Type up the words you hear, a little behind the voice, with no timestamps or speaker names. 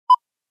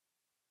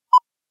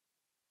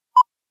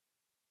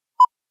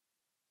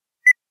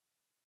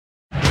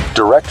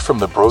Direct from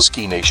the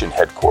Broski Nation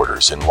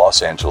headquarters in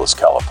Los Angeles,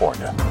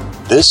 California,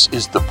 this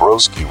is the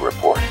Broski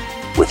Report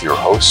with your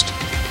host,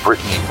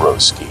 Brittany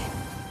Broski.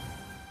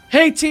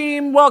 Hey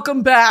team,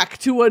 welcome back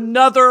to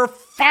another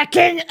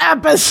fucking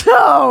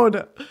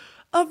episode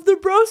of the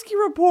Broski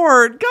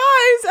Report.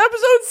 Guys,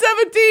 episode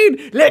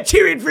 17. Let's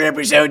hear it for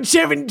episode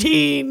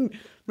 17.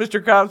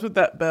 Mr. Krabs with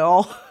that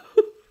bell.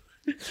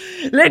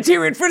 Let's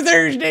hear it for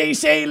Thursday,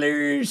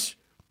 sailors.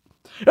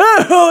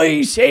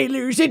 Ahoy,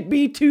 sailors, it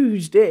be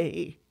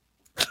Tuesday.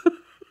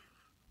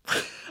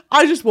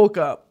 I just woke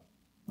up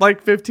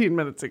like 15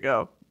 minutes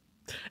ago.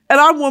 And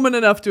I'm woman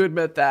enough to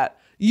admit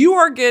that. You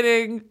are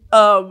getting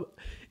EP.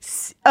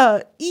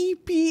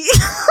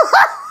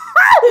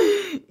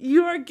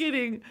 You are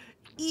getting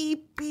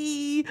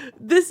EP.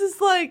 This is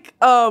like,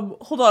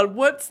 hold on.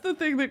 What's the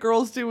thing that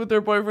girls do with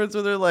their boyfriends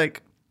where they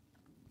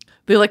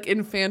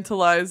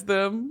infantilize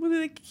them?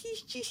 They're like,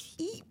 he's just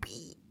EP.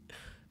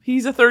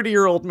 He's a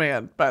 30-year-old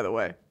man, by the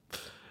way.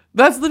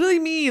 That's literally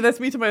me.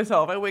 That's me to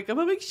myself. I wake up,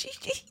 I'm like, she's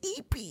just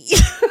EP.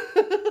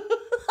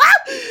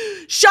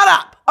 Shut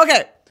up.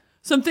 Okay.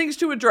 Some things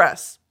to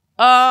address.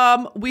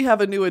 We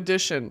have a new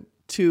addition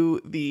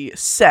to the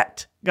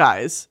set,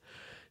 guys.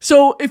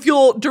 So if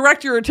you'll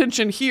direct your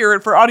attention here,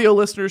 and for audio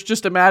listeners,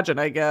 just imagine,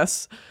 I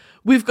guess,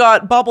 we've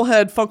got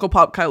bobblehead Funko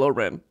Pop Kylo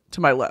Ren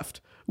to my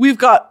left. We've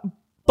got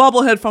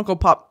bobblehead Funko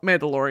Pop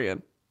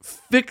Mandalorian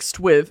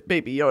fixed with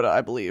Baby Yoda, I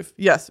believe.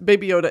 Yes,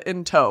 Baby Yoda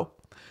in tow.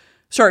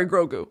 Sorry,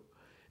 Grogu.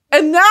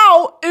 And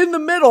now, in the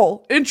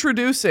middle,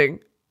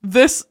 introducing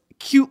this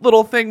cute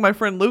little thing my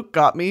friend Luke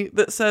got me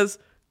that says,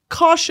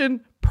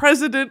 "Caution,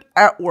 President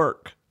at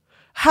work."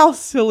 How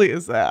silly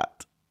is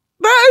that?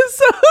 That is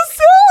so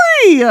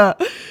silly!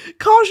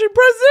 Caution,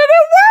 President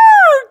at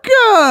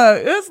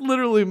work! That's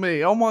literally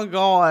me. Oh my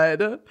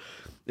god.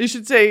 You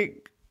should say,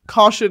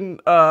 caution,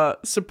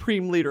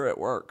 Supreme Leader at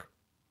work.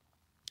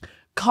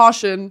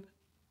 Caution,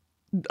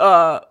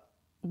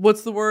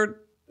 what's the word?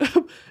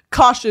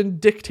 Caution,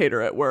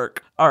 Dictator at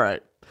work. All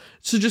right.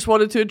 So just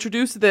wanted to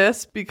introduce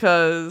this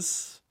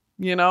because,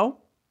 you know,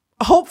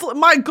 hopefully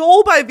my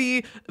goal by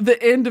the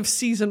end of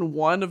season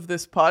 1 of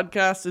this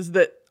podcast is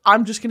that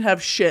I'm just going to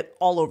have shit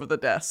all over the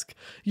desk.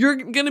 You're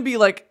going to be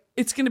like,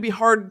 it's going to be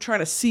hard trying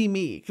to see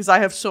me because I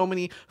have so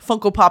many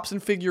Funko Pops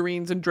and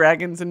figurines and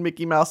dragons and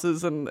Mickey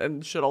Mouses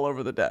and shit all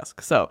over the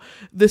desk. So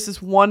this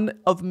is one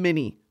of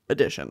many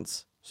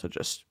additions. So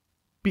just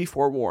be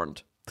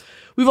forewarned.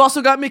 We've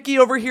also got Mickey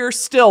over here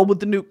still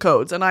with the nuke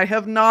codes, and I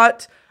have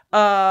not,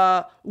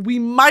 we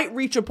might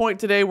reach a point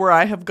today where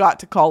I have got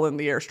to call in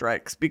the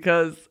airstrikes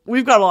because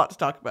we've got a lot to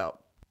talk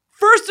about.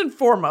 First and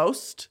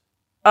foremost,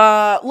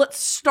 let's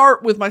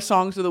start with my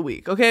songs of the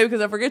week, okay? Because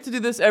I forget to do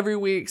this every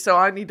week, so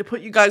I need to put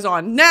you guys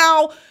on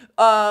now,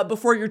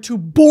 before you're too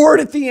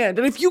bored at the end.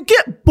 And if you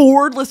get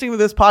bored listening to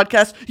this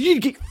podcast, you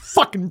need to get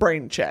fucking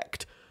brain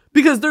checked.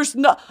 Because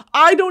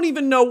I don't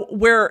even know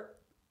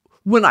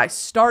when I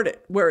start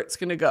it, where it's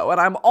going to go.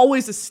 And I'm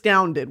always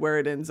astounded where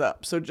it ends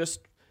up. So just,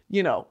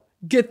 you know,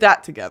 get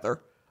that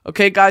together.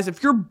 Okay, guys,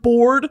 if you're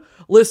bored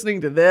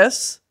listening to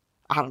this,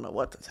 I don't know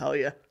what to tell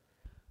you.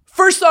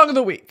 First song of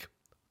the week,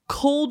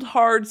 Cold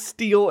Hard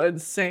Steel and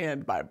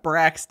Sand by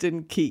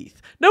Braxton Keith.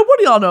 Now, what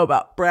do y'all know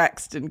about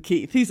Braxton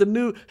Keith? He's a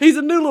new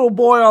little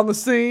boy on the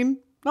scene.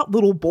 Not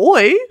little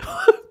boy.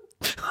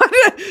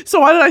 So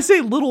why did I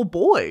say little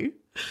boy?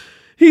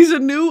 He's a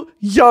new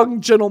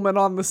young gentleman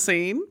on the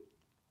scene.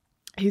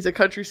 He's a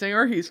country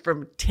singer. He's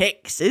from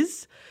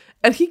Texas.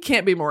 And he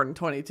can't be more than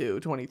 22,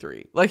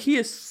 23. Like, he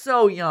is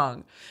so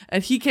young.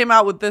 And he came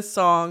out with this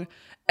song.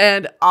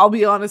 And I'll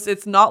be honest,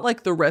 it's not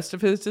like the rest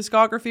of his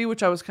discography,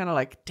 which I was kind of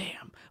like,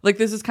 damn. Like,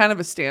 this is kind of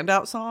a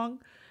standout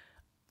song.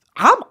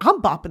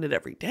 I'm bopping it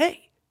every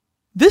day.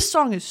 This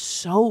song is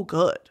so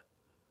good.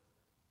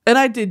 And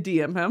I did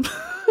DM him.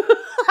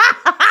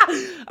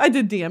 I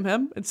did DM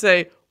him and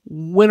say,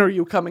 when are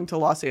you coming to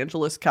Los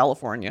Angeles,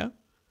 California?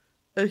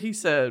 And he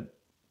said,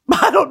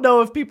 I don't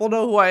know if people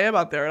know who I am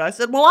out there. And I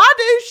said, well, I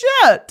do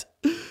shit.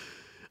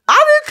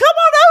 I do. Come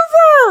on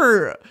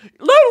over.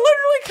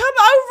 Literally come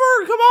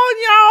over. Come on,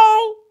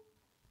 y'all.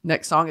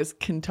 Next song is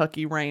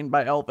Kentucky Rain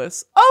by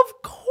Elvis. Of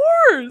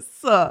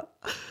course.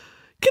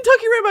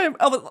 Kentucky Rain by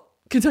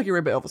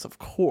Elvis, of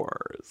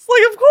course.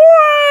 Like, of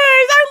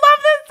course. I love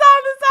this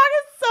song. This song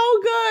is so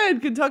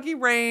good. Kentucky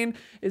Rain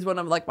is one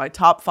of like my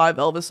top 5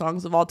 Elvis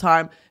songs of all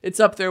time. It's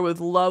up there with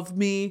Love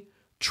Me,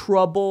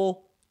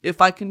 Trouble,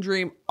 If I Can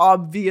Dream,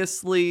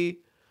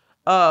 obviously.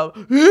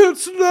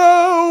 It's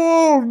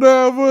now or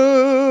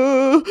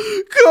never.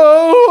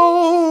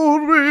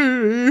 Hold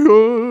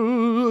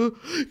me,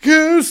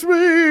 kiss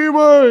me,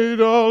 my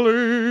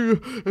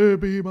darling, and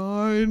be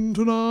mine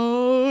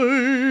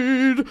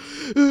tonight.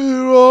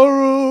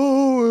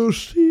 Tomorrow will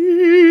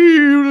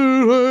seem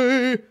to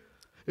say,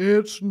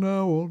 it's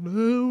now or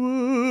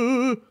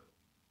never.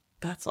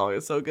 That song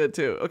is so good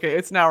too. Okay,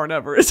 It's Now or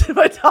Never is in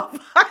my top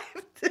 5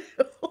 too.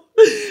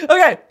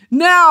 Okay,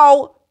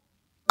 now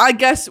I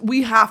guess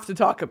we have to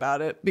talk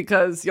about it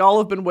because y'all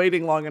have been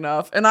waiting long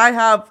enough. And I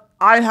have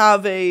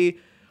a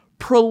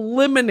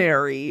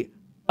preliminary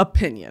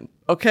opinion,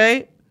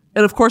 okay?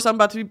 And of course, I'm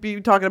about to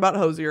be talking about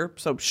Hozier,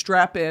 so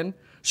strap in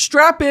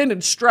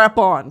and strap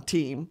on,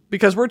 team,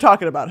 because we're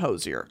talking about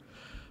Hozier.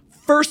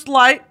 First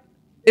Light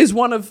is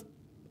one of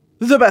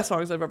the best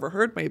songs I've ever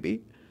heard,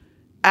 maybe.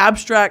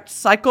 Abstract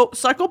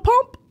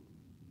Psychopomp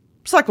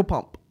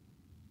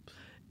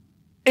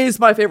is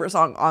my favorite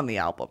song on the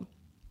album.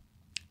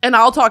 And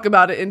I'll talk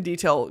about it in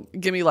detail.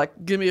 Give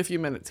me a few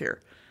minutes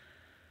here.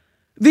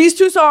 These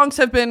two songs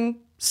have been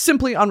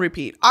simply on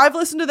repeat. I've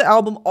listened to the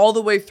album all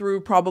the way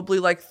through probably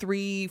like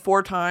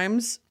 3-4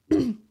 times.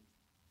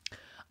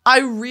 I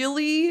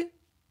really,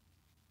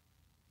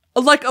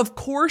 like, of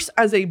course,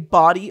 as a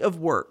body of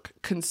work,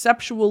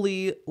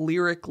 conceptually,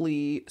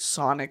 lyrically,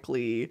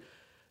 sonically,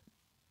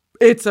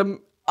 it's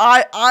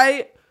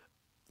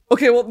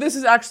okay, well, this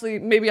is actually,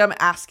 maybe I'm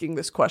asking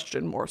this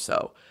question more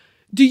so.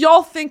 Do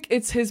y'all think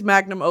it's his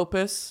magnum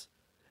opus?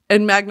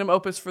 And magnum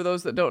opus, for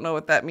those that don't know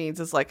what that means,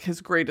 is like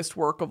his greatest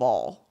work of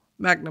all.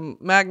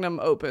 Magnum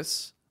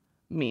opus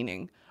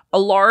meaning a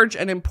large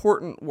and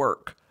important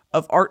work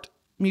of art,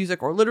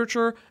 music, or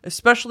literature,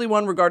 especially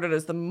one regarded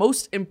as the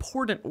most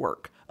important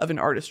work of an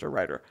artist or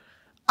writer.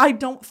 I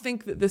don't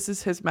think that this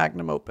is his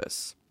magnum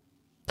opus.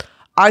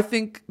 I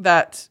think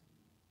that,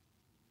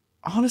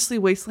 honestly,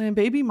 Wasteland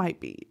Baby might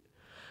be.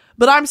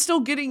 But I'm still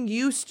getting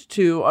used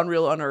to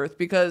Unreal Unearthed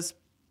because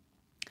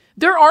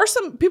there are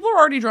some people are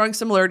already drawing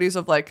similarities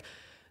of like,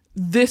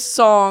 this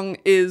song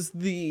is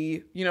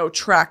the,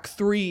 track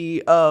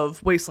 3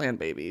 of Wasteland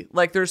Baby.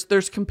 Like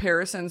there's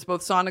comparisons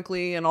both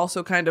sonically and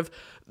also kind of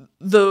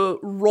the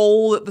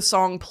role that the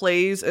song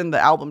plays in the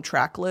album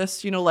track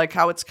list, like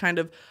how it's kind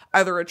of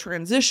either a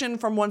transition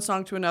from one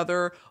song to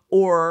another,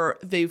 or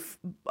they've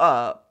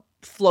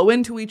flow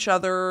into each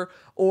other,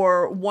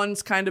 or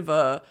one's kind of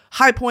a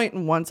high point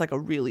and one's like a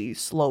really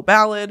slow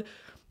ballad.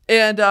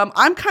 And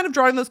I'm kind of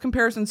drawing those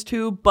comparisons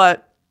too,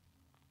 but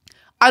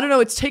I don't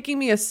know, it's taking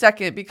me a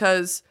second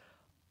because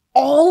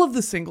all of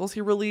the singles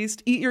he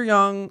released, Eat Your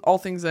Young, All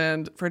Things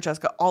End,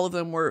 Francesca, all of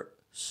them were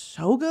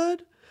so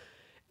good.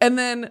 And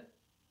then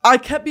I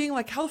kept being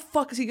like, how the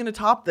fuck is he going to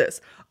top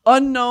this?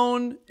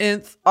 Unknown,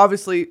 Nth,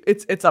 obviously,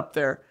 it's up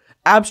there.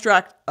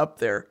 Abstract, up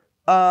there.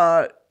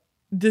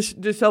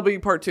 Dishelby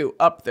Part 2,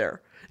 up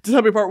there.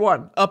 Dishelby Part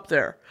 1, up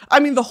there.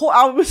 I mean, the whole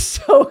album is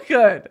so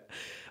good.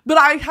 But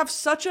I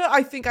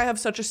think I have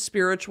such a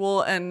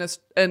spiritual and it's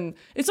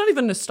not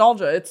even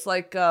nostalgia. It's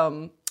like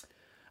a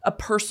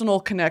personal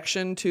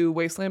connection to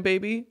Wasteland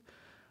Baby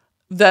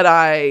that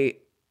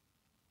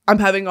I'm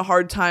having a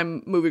hard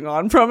time moving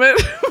on from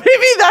it.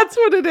 Maybe that's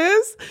what it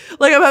is.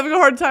 Like I'm having a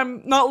hard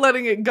time not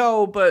letting it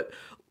go, but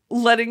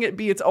letting it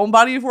be its own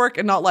body of work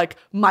and not like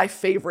my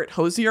favorite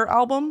Hozier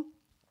album.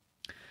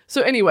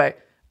 So anyway,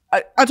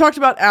 I talked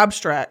about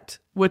Abstract,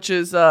 which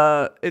is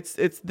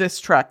it's this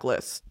track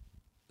list.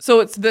 So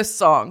it's this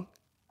song,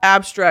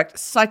 Abstract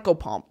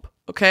Psychopomp,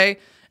 okay?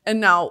 And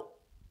now,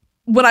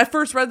 when I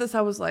first read this,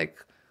 I was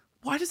like,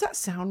 why does that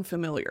sound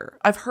familiar?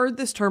 I've heard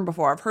this term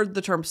before. I've heard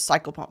the term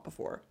psychopomp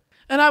before.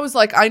 And I was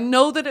like, I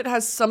know that it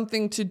has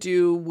something to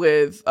do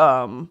with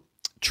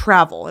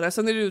travel. It has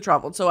something to do with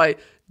travel. And so I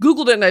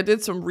Googled it and I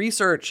did some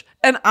research.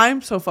 And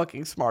I'm so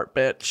fucking smart,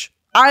 bitch.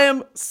 I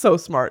am so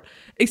smart.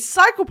 A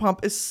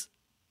psychopomp is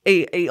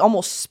a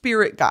almost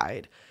spirit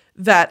guide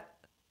that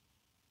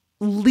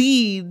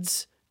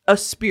leads a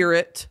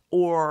spirit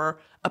or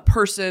a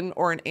person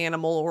or an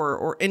animal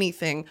or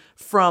anything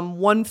from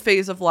one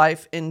phase of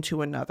life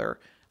into another,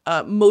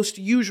 most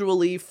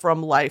usually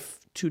from life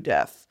to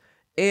death.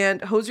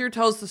 And Hozier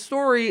tells the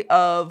story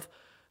of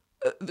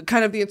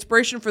kind of the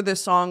inspiration for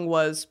this song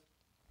was,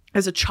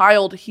 as a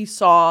child, he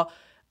saw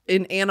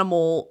an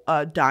animal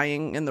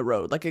dying in the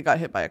road, like it got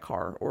hit by a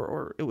car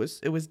or it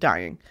was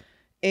dying.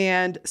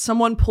 And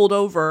someone pulled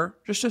over,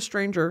 just a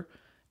stranger,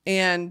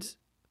 and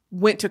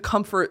went to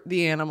comfort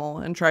the animal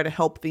and try to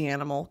help the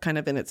animal kind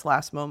of in its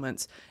last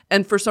moments.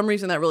 And for some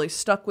reason that really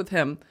stuck with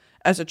him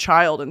as a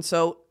child. And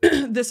so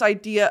this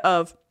idea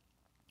of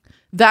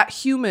that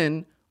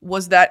human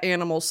was that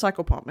animal's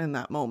psychopomp in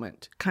that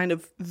moment, kind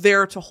of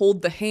there to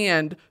hold the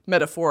hand,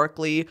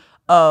 metaphorically,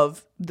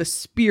 of the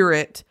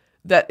spirit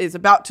that is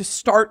about to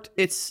start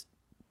its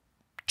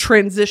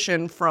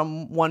transition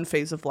from one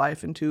phase of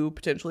life into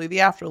potentially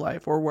the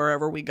afterlife or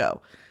wherever we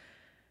go.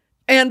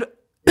 And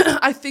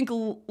I think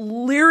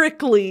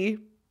lyrically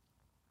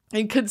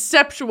and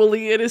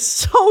conceptually, it is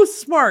so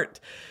smart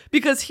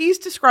because he's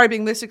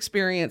describing this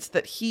experience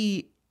that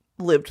he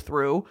lived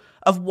through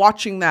of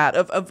watching that,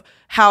 of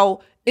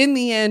how in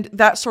the end,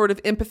 that sort of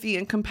empathy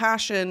and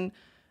compassion,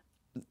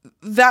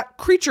 that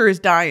creature is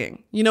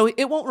dying.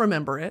 It won't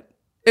remember it.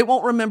 It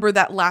won't remember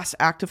that last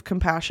act of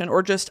compassion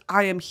or just,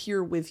 I am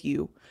here with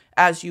you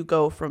as you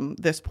go from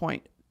this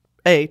point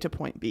A to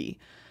point B.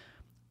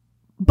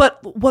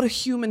 But what a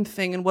human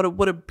thing and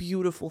what a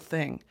beautiful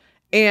thing.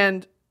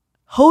 And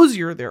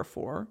Hozier,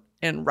 therefore,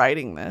 in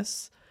writing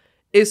this,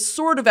 is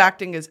sort of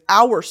acting as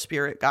our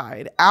spirit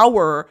guide,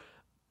 our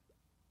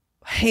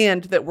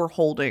hand that we're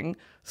holding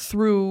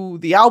through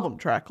the album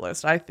track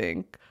list, I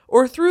think,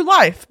 or through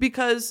life.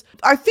 Because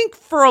I think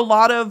for a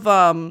lot of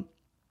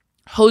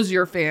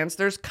Hozier fans,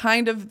 there's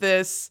kind of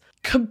this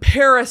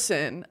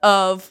comparison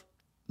of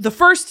the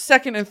first,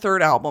 second, and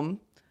third album.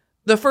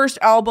 The first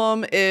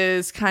album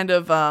is kind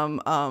of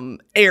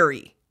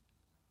airy.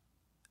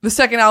 The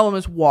second album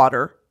is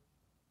water.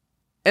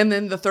 And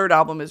then the third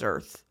album is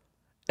earth.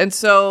 And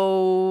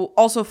so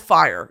also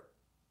fire.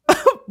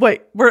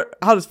 Wait,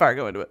 how does fire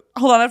go into it?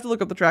 Hold on, I have to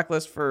look up the track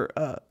list for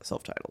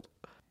self-titled.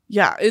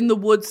 Yeah, In the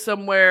Woods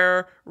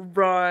Somewhere,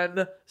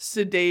 Run,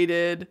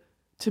 Sedated,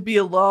 To Be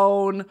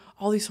Alone.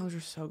 All these songs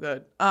are so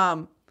good.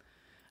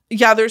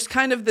 Yeah, there's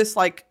kind of this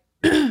like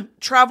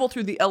travel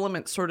through the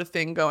elements sort of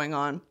thing going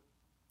on.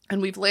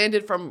 And we've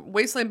landed from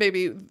Wasteland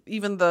Baby,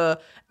 even the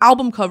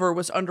album cover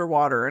was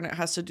underwater, and it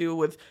has to do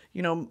with,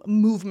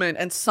 movement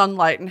and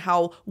sunlight and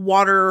how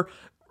water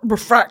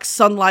refracts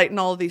sunlight and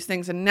all of these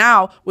things. And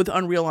now with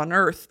Unreal on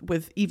Earth,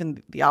 with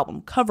even the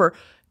album cover,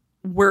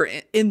 we're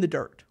in the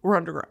dirt. We're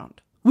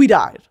underground. We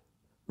died,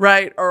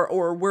 right?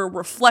 Or we're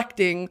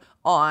reflecting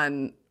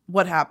on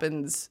what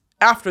happens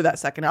after that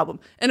second album.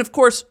 And of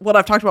course, what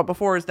I've talked about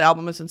before is the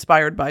album is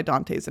inspired by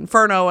Dante's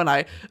Inferno, and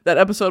that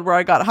episode where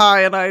I got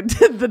high and I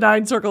did the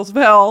 9 Circles of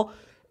Hell.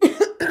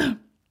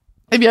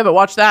 If you haven't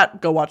watched that,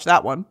 go watch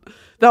that one.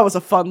 That was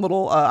a fun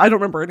little, I don't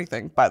remember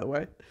anything, by the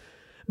way.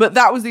 But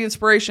that was the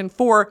inspiration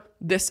for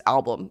this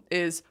album,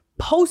 is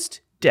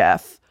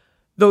post-death,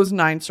 those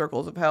 9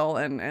 Circles of Hell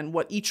and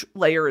what each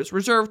layer is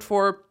reserved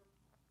for,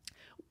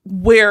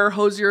 where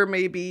Hozier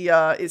maybe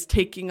is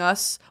taking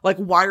us. Like,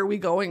 why are we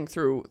going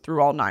through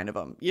all 9 of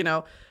them,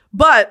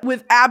 But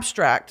with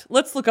Abstract,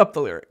 let's look up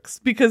the lyrics,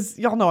 because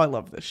y'all know I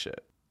love this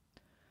shit.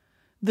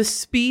 The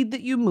speed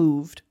that you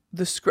moved,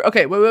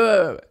 okay,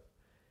 wait.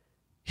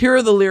 Here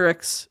are the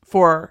lyrics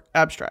for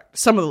Abstract.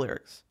 Some of the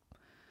lyrics.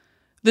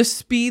 The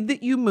speed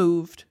that you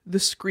moved, the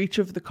screech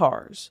of the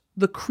cars,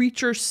 the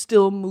creature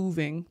still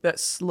moving that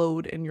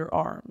slowed in your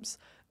arms,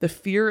 the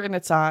fear in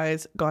its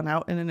eyes gone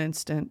out in an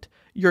instant,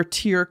 your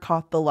tear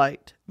caught the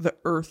light, the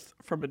earth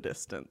from a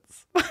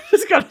distance.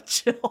 Just gotta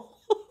chill.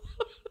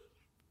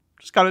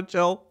 Just gotta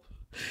chill.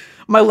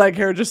 My leg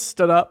hair just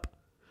stood up.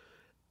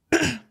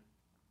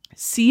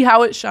 See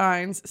how it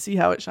shines. See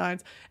how it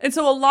shines. And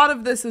so a lot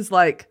of this is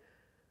like,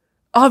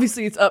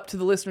 obviously it's up to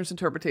the listener's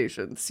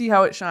interpretation. See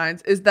how it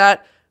shines. Is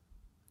that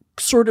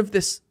sort of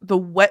the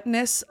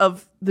wetness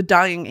of the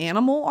dying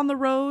animal on the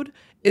road?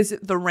 Is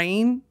it the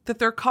rain that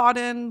they're caught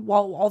in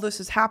while all this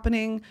is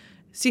happening?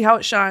 See how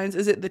it shines.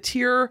 Is it the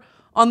tear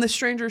on the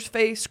stranger's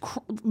face,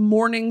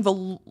 mourning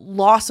the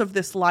loss of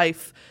this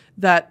life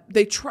that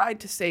they tried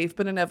to save,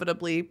 but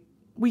inevitably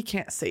we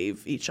can't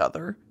save each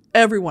other.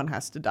 Everyone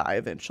has to die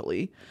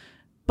eventually.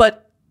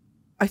 But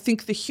I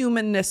think the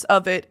humanness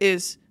of it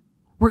is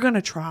we're going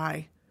to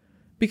try,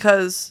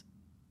 because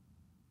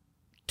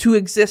to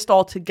exist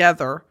all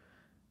together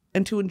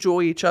and to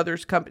enjoy each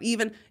other's company,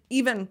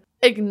 even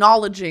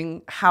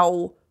acknowledging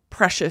how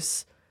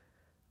precious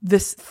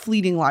this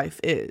fleeting life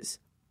is,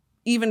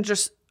 even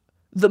just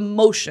the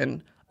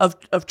motion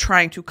of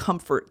trying to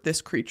comfort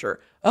this creature.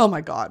 Oh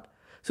my God.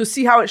 So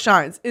see how it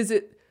shines. Is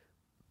it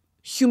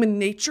human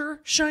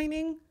nature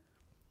shining?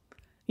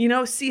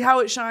 See how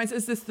it shines.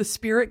 Is this the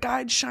spirit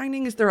guide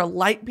shining? Is there a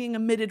light being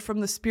emitted from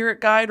the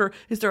spirit guide, or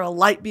is there a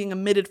light being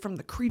emitted from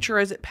the creature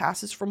as it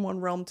passes from one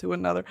realm to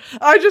another?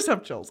 I just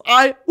have chills.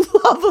 I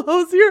love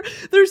Hozier.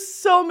 There's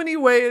so many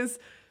ways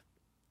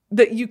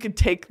that you could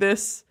take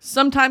this.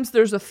 Sometimes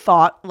there's a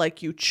thought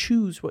like you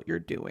choose what you're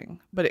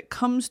doing, but it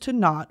comes to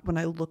naught when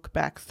I look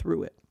back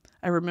through it.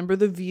 I remember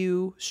the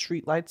view,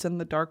 streetlights in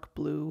the dark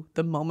blue,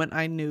 the moment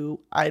I knew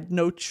I had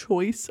no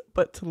choice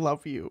but to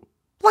love you.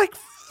 Like,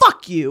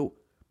 fuck you.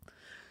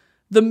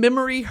 The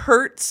memory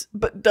hurts,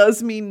 but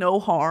does me no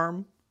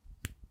harm.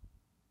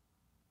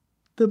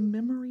 The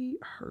memory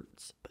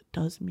hurts, but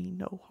does me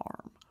no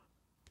harm.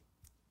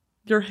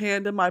 Your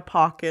hand in my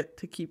pocket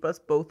to keep us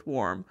both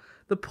warm.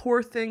 The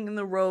poor thing in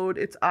the road,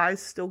 its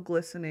eyes still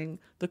glistening.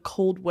 The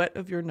cold wet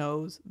of your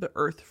nose, the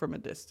earth from a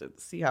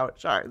distance. See how it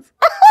shines.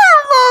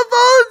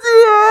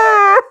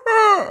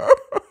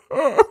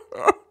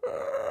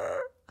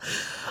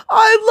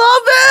 I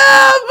love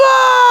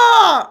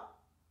him!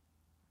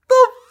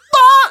 The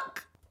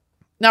fuck?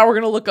 Now we're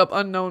going to look up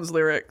Unknown's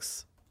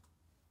lyrics,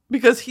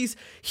 because he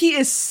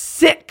is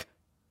sick.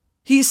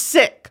 He's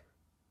sick.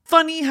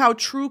 Funny how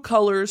true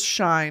colors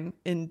shine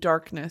in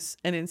darkness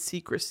and in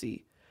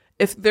secrecy.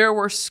 If there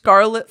were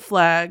scarlet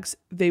flags,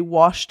 they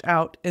washed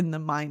out in the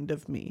mind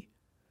of me.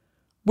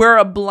 Where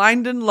a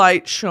blinding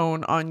light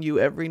shone on you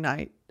every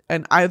night,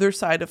 and either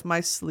side of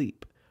my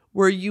sleep,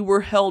 where you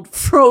were held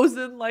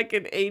frozen like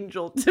an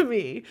angel to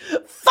me.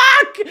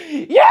 Fuck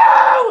you!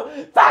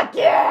 Fuck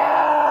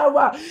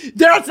you!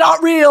 That's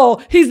not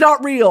real. He's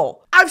not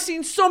real. I've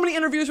seen so many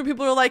interviews where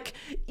people are like,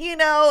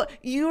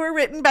 you were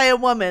written by a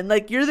woman.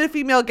 Like, you're the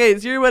female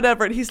gaze, you're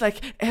whatever. And he's like,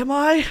 am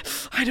I?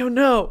 I don't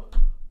know.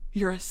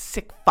 You're a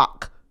sick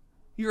fuck.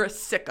 You're a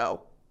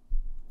sicko.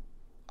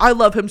 I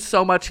love him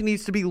so much. He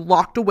needs to be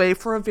locked away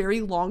for a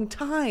very long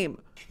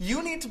time.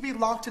 You need to be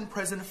locked in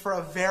prison for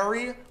a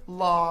very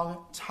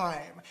long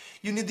time.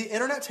 You need the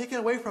internet taken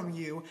away from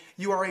you.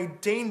 You are a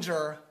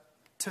danger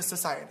to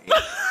society.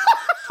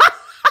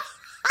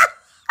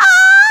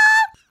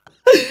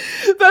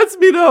 That's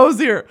me to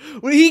Hozier.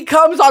 When he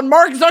comes on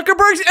Mark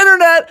Zuckerberg's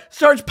internet,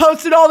 starts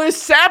posting all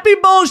this sappy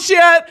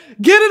bullshit,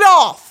 get it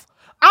off.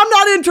 I'm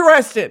not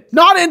interested.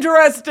 Not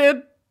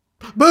interested.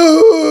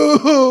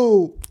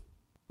 Boo!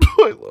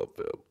 I love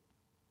him.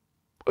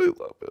 I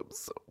love him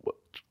so much.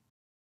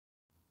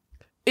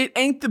 It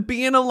ain't the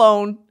being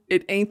alone.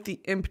 It ain't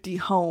the empty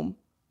home.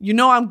 You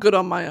know I'm good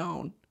on my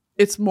own.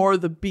 It's more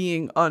the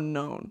being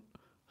unknown.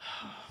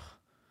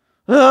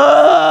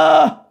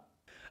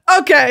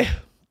 Okay.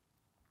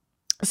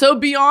 So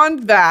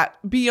beyond that,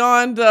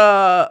 beyond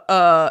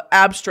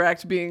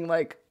Abstract being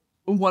like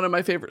one of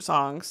my favorite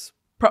songs,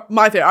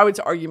 I would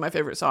argue my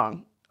favorite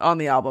song on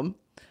the album,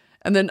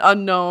 and then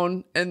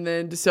Unknown, and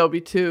then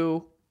DeShelby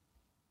 2.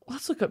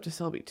 Let's look up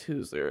DeShelby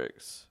 2's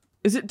lyrics.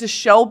 Is it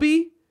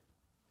DeShelby?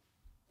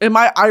 Am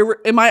I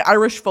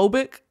Irish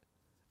phobic?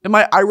 Am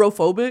I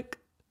Irophobic?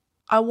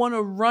 I want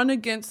to run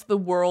against the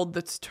world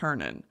that's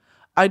turning.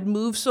 I'd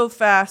move so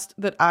fast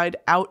that I'd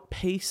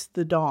outpace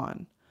the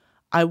dawn.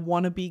 I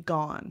want to be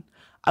gone.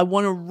 I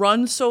want to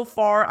run so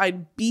far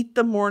I'd beat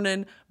the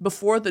morning.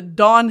 Before the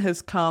dawn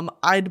has come,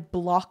 I'd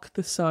block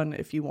the sun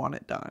if you want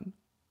it done.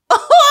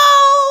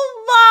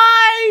 Oh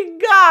my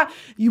God.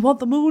 You want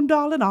the moon,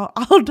 darling?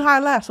 I'll tie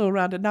a lasso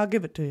around it and I'll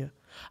give it to you.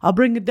 I'll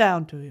bring it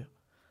down to you.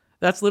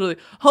 That's literally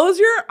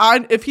Hozier.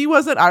 If he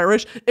wasn't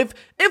Irish, if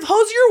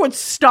Hozier would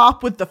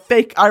stop with the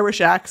fake Irish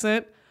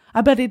accent,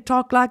 I bet he'd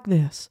talk like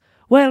this.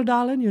 Well,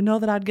 darling, you know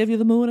that I'd give you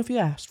the moon if you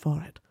asked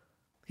for it.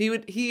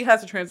 He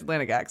has a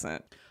transatlantic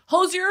accent.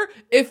 Hozier,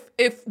 if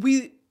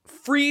we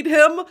freed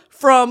him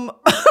from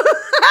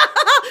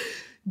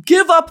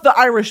give up the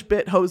Irish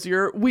bit,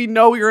 Hozier. We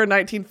know you're a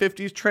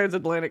 1950s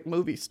transatlantic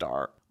movie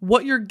star.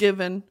 What you're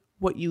given,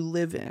 what you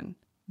live in.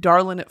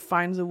 Darling, it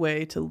finds a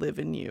way to live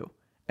in you.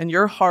 And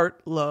your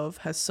heart, love,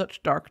 has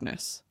such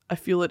darkness. I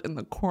feel it in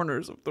the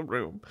corners of the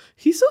room.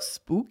 He's so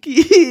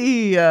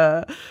spooky.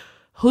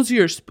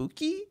 Hozier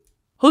spooky?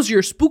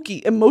 Hozier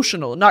spooky,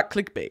 emotional, not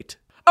clickbait.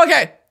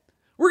 Okay.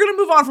 We're going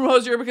to move on from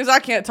Hozier because I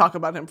can't talk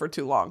about him for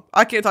too long.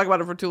 I'm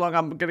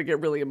going to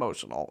get really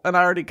emotional. And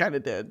I already kind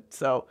of did.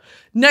 So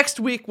next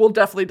week, we'll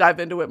definitely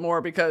dive into it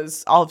more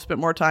because I'll have spent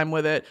more time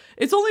with it.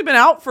 It's only been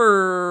out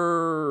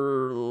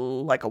for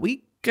like a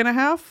week and a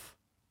half.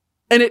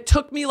 And it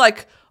took me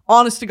like,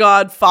 honest to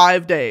God,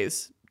 5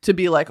 days to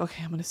be like,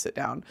 okay, I'm going to sit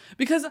down.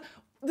 Because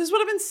this is what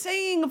I've been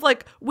saying of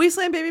like,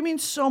 Wasteland Baby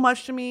means so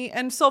much to me.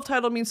 And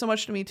Self-Titled means so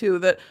much to me too,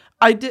 that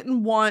I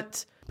didn't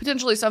want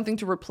potentially something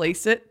to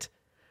replace it.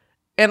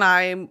 And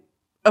I'm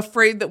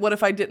afraid that what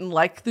if I didn't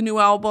like the new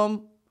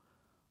album,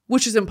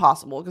 which is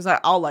impossible because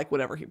I'll like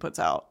whatever he puts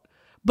out.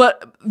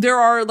 But there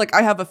are like,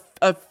 I have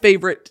a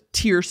favorite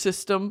tier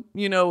system,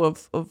 you know,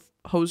 of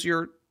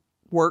Hozier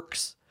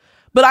works.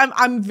 But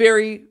I'm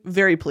very,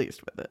 very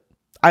pleased with it.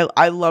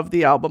 I love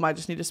the album. I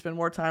just need to spend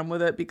more time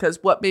with it because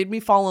what made me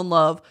fall in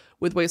love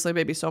with Wasteland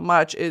Baby so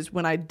much is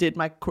when I did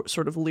my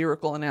sort of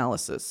lyrical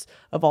analysis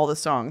of all the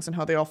songs and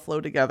how they all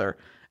flow together.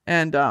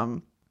 And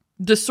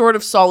the sort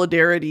of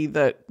solidarity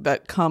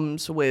that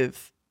comes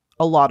with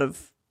a lot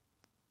of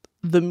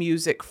the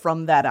music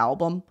from that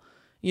album.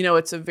 You know,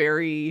 it's a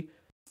very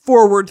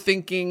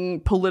forward-thinking,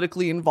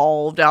 politically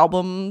involved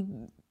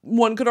album,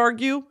 one could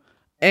argue.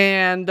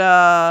 And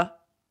I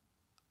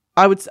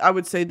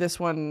would say this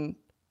one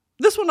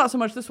not so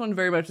much. This one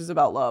very much is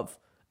about love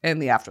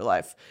and the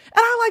afterlife. And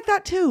I like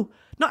that too.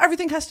 Not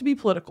everything has to be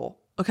political,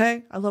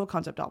 okay? I love a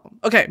concept album.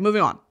 Okay,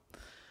 moving on.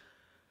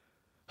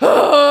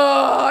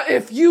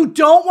 If you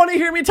don't want to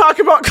hear me talk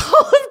about Call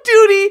of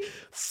Duty,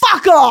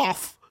 fuck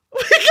off.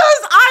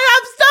 Because I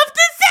have stuff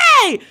to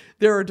say.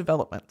 There are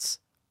developments.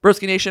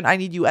 Broski Nation, I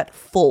need you at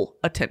full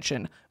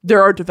attention.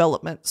 There are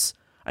developments.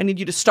 I need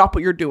you to stop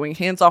what you're doing.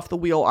 Hands off the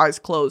wheel, eyes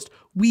closed.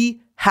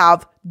 We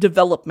have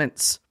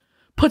developments.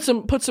 Put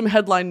some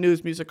headline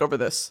news music over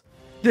this.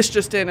 This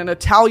just in, an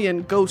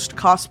Italian Ghost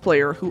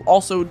cosplayer who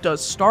also does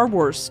Star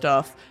Wars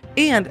stuff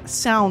and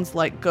sounds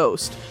like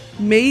Ghost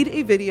made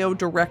a video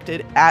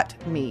directed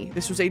at me.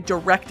 This was a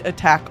direct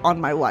attack on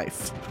my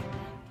life.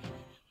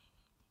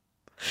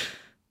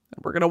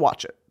 And we're going to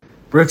watch it.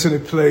 Brittany,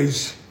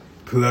 please.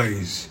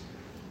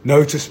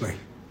 Notice me.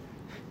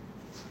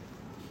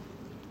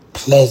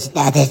 Please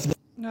notice me.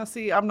 Now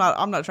see, I'm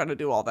not trying to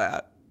do all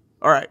that.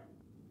 All right.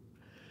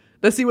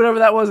 Let's see whatever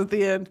that was at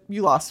the end.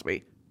 You lost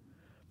me.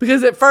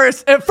 Because at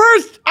first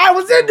I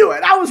was into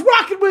it. I was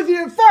rocking with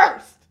you at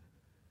first.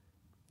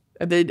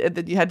 And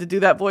then you had to do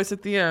that voice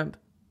at the end.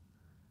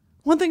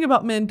 One thing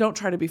about men, don't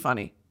try to be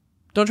funny.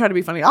 Don't try to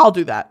be funny. I'll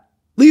do that.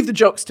 Leave the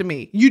jokes to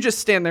me. You just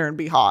stand there and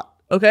be hot.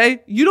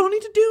 Okay? You don't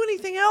need to do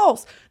anything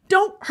else.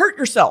 Don't hurt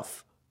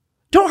yourself.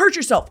 Don't hurt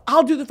yourself.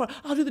 I'll do the fun.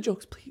 I'll do the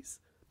jokes.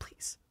 Please.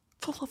 Please.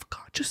 For the love of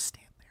God, just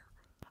stand there.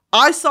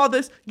 I saw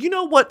this. You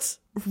know what's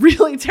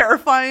really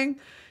terrifying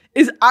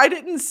is I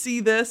didn't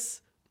see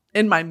this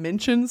in my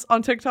mentions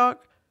on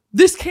TikTok.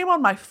 This came on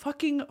my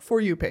fucking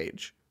For You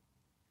page.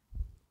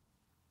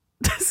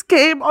 This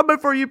came on my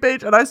For You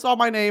page and I saw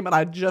my name and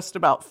I just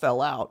about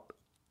fell out.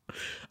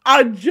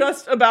 I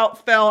just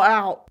about fell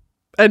out.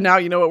 And now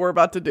you know what we're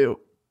about to do.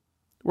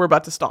 We're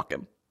about to stalk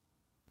him.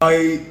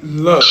 I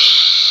love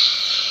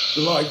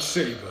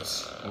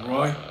lightsabers,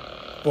 alright?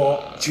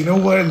 But do you know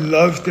what I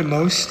love the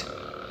most?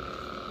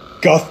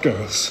 Goth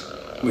girls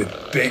with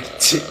big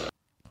tits.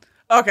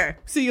 Okay,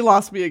 see, you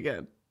lost me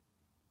again.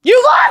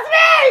 You lost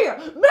me!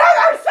 Men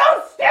are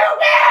so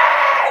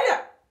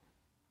stupid!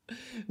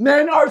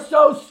 Men are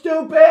so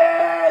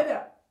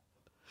stupid!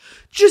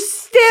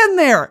 Just stand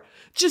there.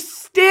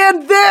 Just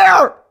stand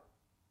there.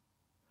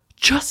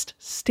 Just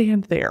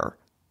stand there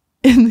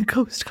in the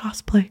ghost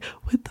cosplay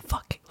with the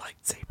fucking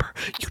lightsaber.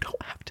 You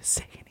don't have to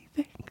say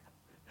anything.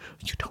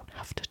 You don't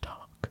have to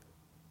talk.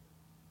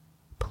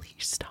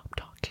 Please stop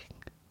talking.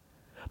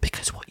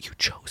 Because what you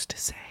chose to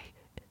say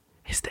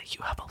is that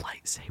you have a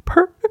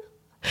lightsaber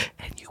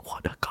and you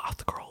want a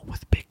goth girl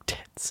with big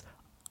tits.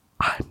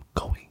 I'm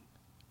going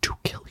to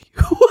kill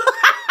you.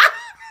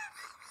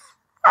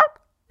 I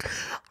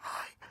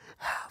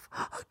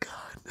have a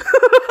gun.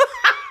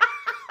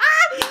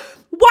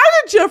 Why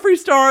did Jeffree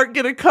Star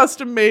get a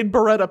custom-made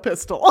Beretta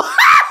pistol? Why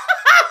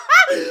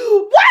did he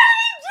do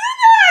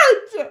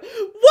that?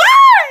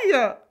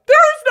 Why?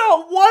 There's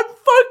not one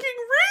fucking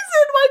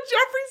reason why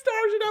Jeffree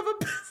Star should have a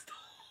pistol.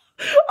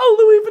 A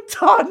Louis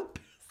Vuitton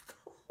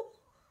pistol.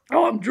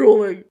 Oh, I'm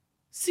drooling.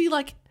 See,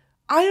 like,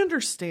 I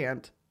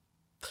understand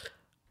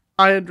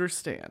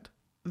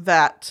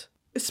that,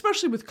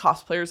 especially with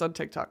cosplayers on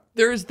TikTok,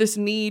 there is this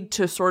need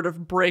to sort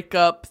of break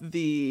up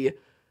the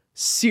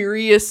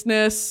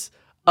seriousness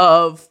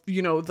of,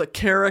 you know, the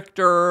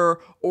character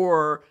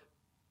or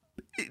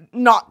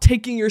not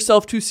taking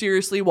yourself too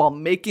seriously while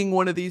making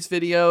one of these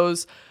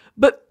videos.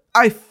 But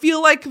I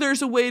feel like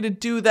there's a way to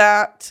do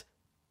that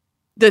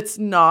that's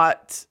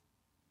not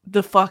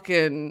the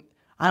fucking,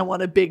 I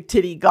want a big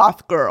titty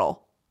goth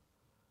girl.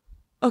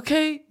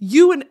 Okay?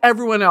 You and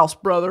everyone else,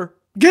 brother.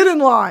 Get in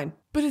line.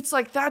 But it's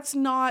like, that's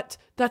not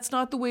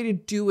the way to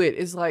do it.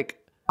 Is like,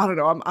 I don't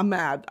know, I'm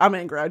mad. I'm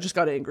angry. I just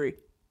got angry.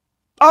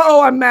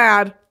 Uh-oh, I'm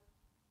mad.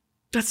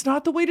 That's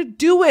not the way to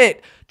do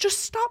it.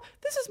 Just stop.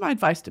 This is my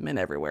advice to men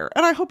everywhere.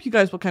 And I hope you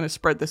guys will kind of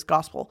spread this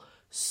gospel.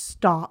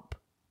 Stop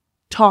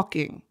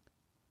talking.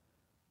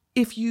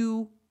 If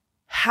you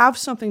have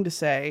something to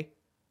say,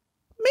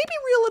 maybe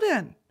reel it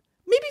in.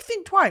 Maybe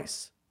think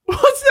twice.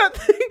 What's that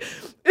thing?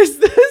 Is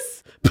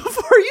this,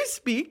 before you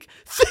speak,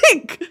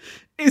 think.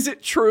 Is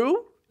it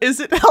true? Is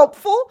it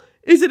helpful?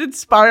 Is it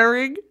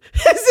inspiring?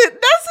 Is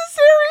it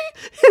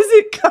necessary? Is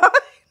it kind?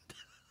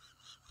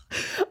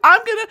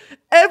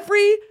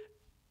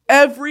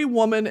 Every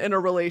woman in a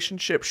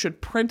relationship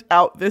should print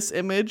out this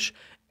image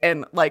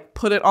and like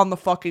put it on the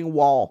fucking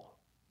wall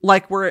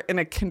like we're in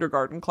a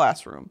kindergarten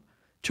classroom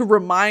to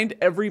remind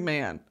every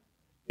man,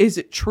 is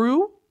it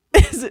true?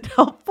 Is it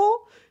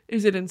helpful?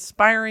 Is it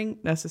inspiring,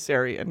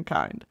 necessary, and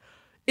kind?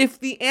 If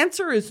the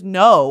answer is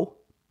no,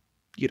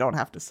 you don't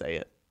have to say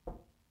it.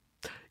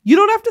 You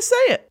don't have to say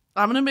it.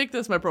 I'm going to make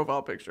this my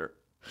profile picture.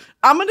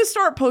 I'm going to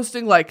start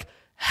posting like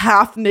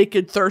half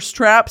naked thirst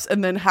traps,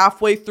 and then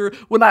halfway through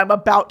when I'm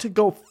about to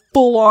go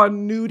full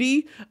on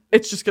nudie,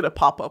 it's just going to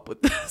pop up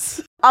with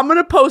this. I'm going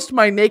to post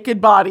my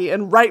naked body,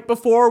 and right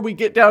before we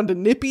get down to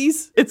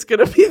nippies, it's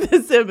going to be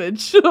this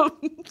image.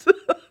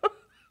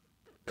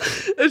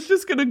 It's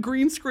just going to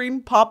green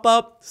screen, pop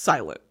up,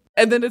 silent.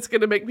 And then it's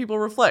going to make people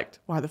reflect.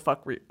 Why the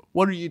fuck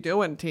what are you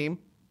doing, team?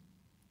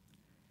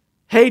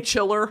 Hey,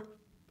 chiller.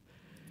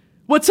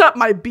 What's up,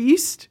 my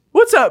beast?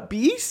 What's up,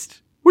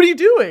 beast? What are you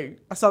doing?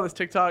 I saw this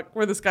TikTok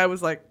where this guy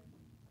was like,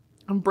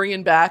 I'm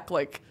bringing back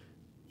like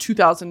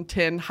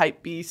 2010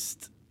 hype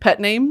beast pet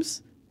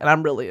names, and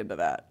I'm really into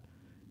that.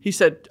 He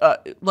said,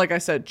 like I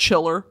said,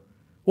 chiller.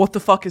 What the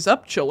fuck is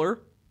up, chiller?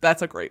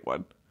 That's a great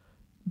one.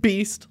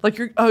 Beast. Like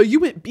you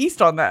went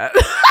beast on that.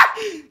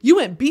 You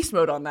went beast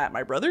mode on that,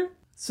 my brother.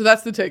 So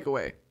that's the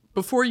takeaway.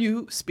 Before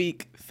you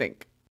speak,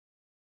 think.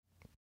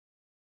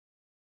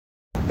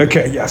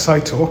 Okay, yes,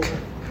 I talk.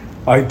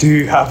 I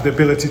do have the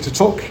ability to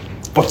talk.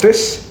 But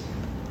this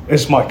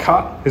is my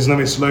cat. His name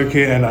is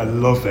Loki, and I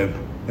love him.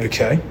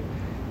 Okay?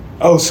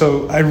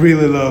 Also, I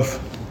really love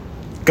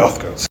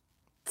goth girls.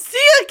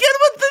 See, again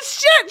with the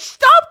shit.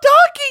 Stop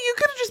talking. You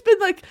could have just been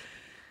like,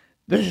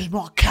 this is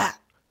my cat.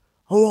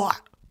 All right.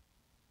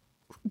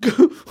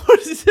 What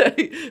does he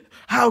say?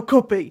 How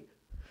could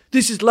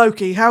This is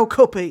Loki. How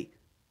could he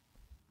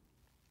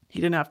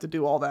didn't have to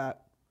do all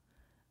that.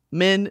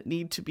 Men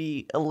need to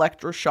be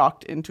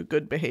electroshocked into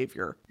good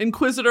behavior.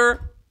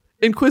 Inquisitor,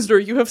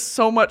 you have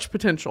so much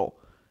potential.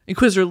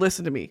 Inquisitor,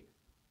 listen to me.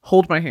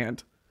 Hold my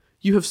hand.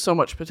 You have so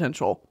much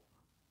potential.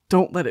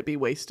 Don't let it be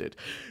wasted.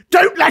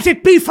 Don't let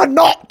it be for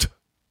naught.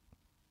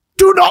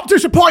 Do not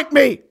disappoint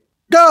me.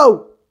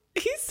 Go.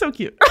 He's so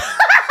cute.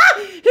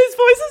 His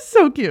voice is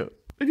so cute.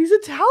 And he's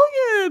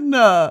Italian.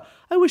 I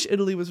wish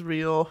Italy was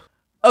real.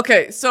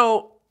 Okay,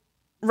 so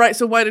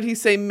why did he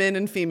say men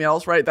and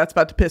females, right? That's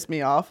about to piss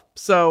me off.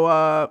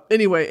 So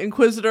anyway,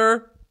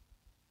 Inquisitor,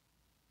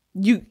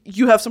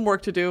 you have some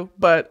work to do,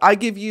 but I'm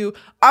going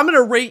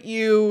to rate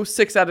you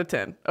 6 out of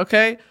 10,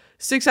 okay?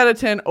 6 out of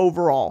 10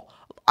 overall.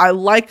 I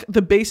like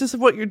the basis of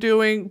what you're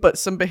doing, but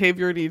some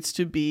behavior needs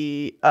to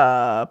be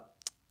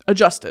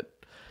adjusted.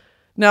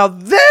 Now,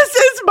 this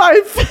is my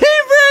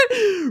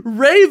favorite.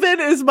 Raven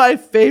is my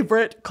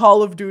favorite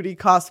Call of Duty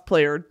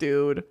cosplayer,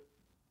 dude.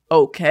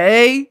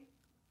 Okay?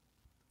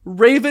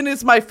 Raven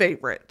is my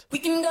favorite. We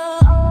can go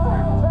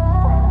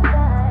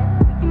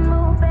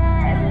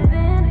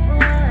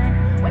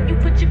when you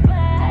put your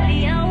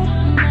body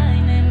on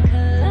mine and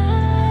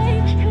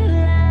collide.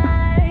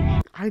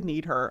 I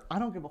need her. I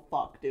don't give a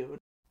fuck, dude.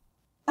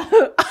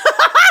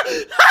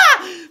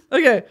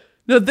 Okay.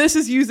 Now, this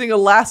is using a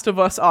Last of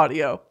Us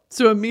audio.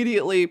 So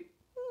immediately,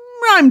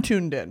 I'm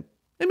tuned in.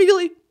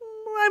 Immediately,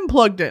 I'm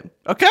plugged in.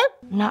 Okay?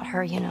 Not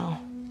her, you know.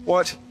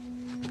 What?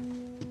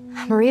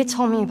 Maria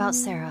told me about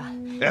Sarah.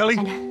 Ellie?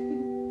 And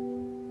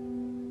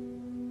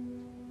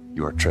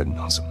You are treading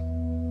on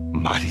some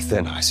mighty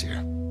thin ice here.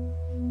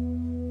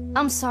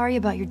 I'm sorry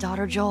about your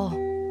daughter, Joel.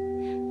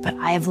 But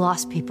I have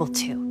lost people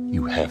too.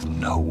 You have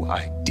no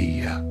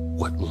idea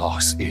what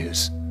loss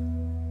is.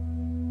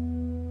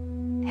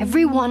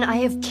 Everyone I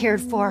have cared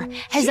for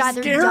has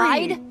either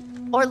died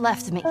or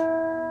left me.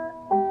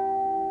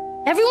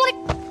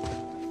 Everyone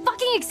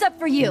fucking except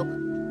for you.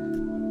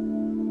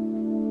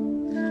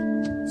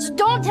 So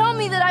don't tell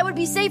me that I would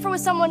be safer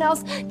with someone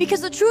else,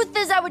 because the truth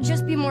is I would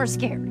just be more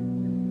scared.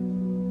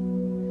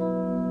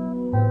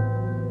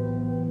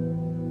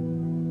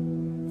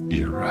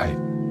 You're right.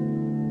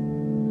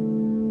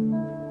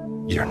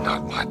 You're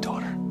not my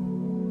daughter.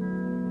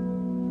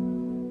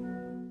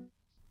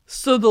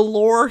 So the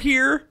lore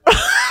here.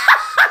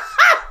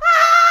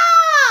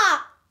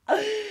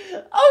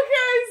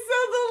 Okay, so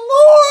the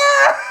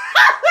lore.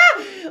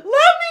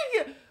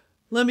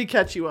 Let me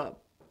catch you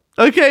up.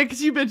 Okay,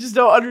 because you bitches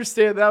don't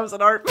understand that was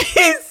an art piece. You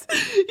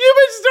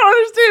bitches don't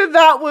understand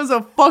that was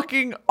a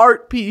fucking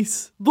art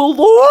piece. The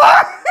lore.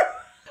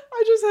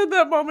 I just had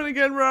that moment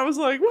again where I was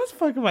like, what the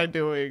fuck am I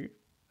doing?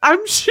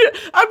 I'm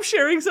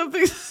sharing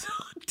something so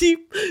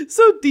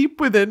deep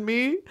within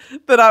me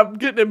that I'm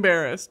getting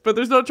embarrassed, but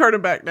there's no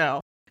turning back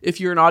now. If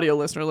you're an audio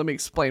listener, let me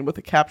explain what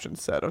the caption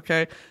said,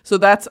 okay? So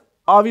that's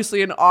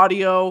obviously an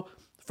audio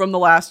from The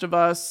Last of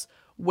Us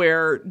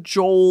where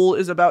Joel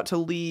is about to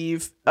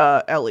leave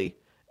Ellie.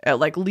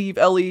 Leave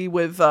Ellie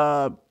with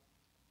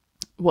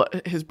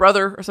his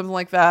brother or something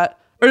like that.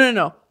 Or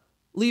no.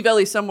 Leave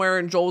Ellie somewhere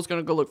and Joel's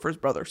gonna go look for his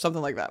brother,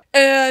 something like that.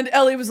 And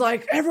Ellie was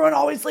like, everyone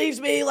always leaves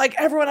me, like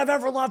everyone I've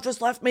ever loved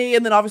just left me.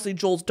 And then obviously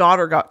Joel's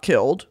daughter got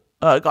killed,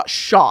 got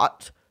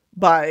shot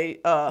by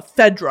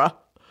Fedra.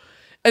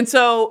 And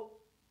so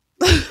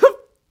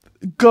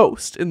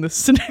Ghost in this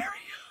scenario.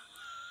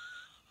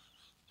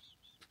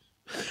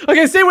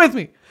 Okay, stay with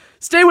me,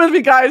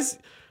 guys.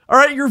 All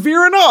right, you're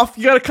veering off.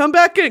 You got to come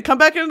back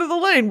into the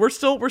lane. We're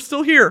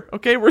still here.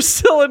 Okay, we're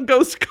still in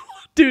Ghost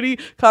Duty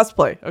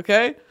cosplay.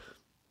 Okay.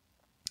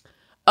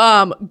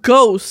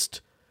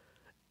 Ghost,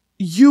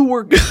 you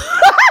were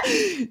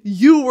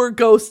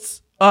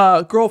Ghost's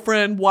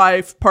girlfriend,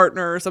 wife,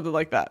 partner, or something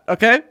like that.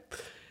 Okay.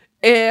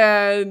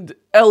 And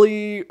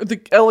Ellie,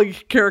 the Ellie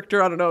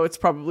character, I don't know, it's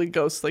probably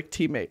Ghost's like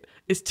teammate,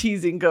 is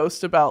teasing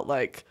Ghost about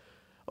like,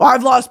 oh,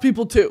 I've lost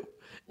people too.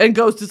 And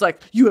Ghost is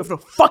like, you have no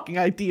fucking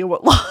idea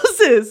what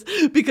loss is,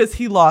 because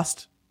he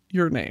lost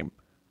your name.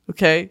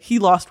 Okay. He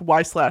lost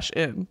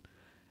Y/N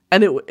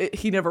and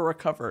he never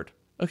recovered.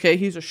 Okay.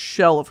 He's a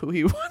shell of who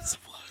he once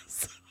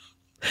was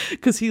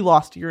because he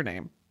lost your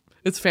name.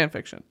 It's fan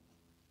fiction.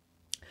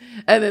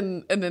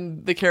 And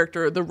then the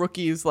character, the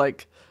rookie's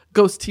like,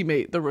 Ghost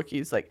teammate, the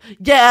rookie's like,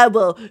 yeah,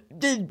 well,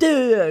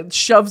 and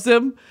shoves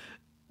him.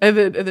 And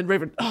then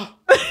Raven, oh.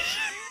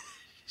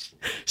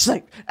 She's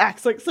like,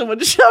 acts like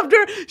someone shoved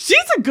her.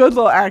 She's a good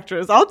little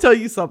actress. I'll tell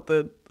you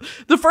something.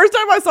 The first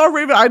time I saw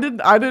Raven, I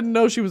didn't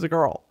know she was a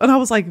girl. And I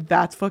was like,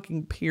 that's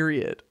fucking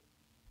period.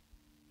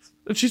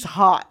 And she's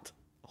hot.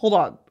 Hold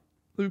on.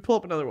 Let me pull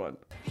up another one.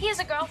 He has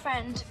a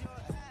girlfriend.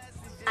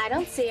 I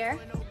don't see her.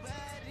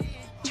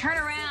 Turn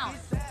around.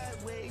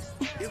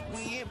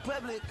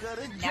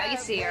 Now you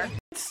see her.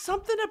 It's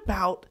something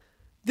about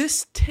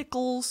this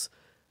tickles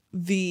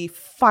the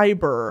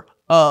fiber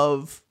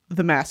of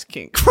the mask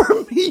kink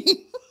for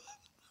me.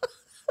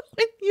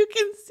 When you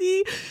can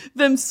see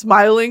them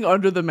smiling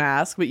under the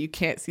mask, but you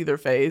can't see their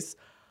face.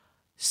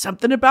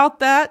 Something about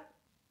that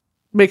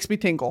makes me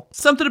tingle.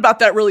 Something about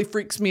that really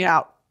freaks me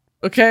out.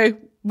 Okay?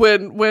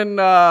 When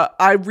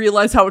I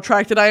realize how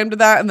attracted I am to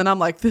that, and then I'm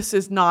like, this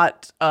is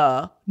not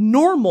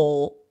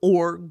normal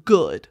or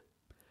good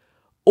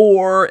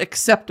or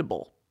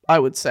acceptable, I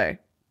would say.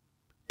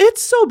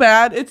 It's so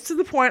bad. It's to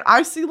the point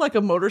I see like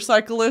a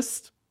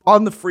motorcyclist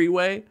on the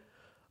freeway.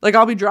 Like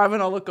I'll be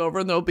driving, I'll look over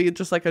and there'll be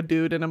just like a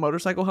dude in a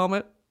motorcycle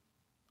helmet.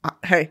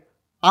 Hey,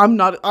 I'm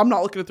not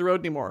looking at the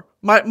road anymore.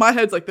 My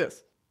head's like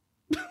this.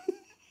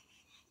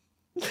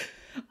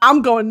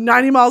 I'm going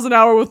 90 miles an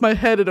hour with my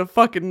head at a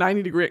fucking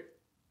 90 degree.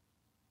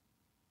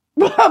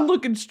 I'm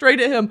looking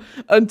straight at him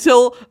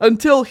until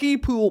he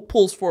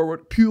pulls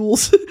forward.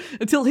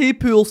 Until he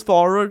pulls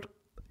forward.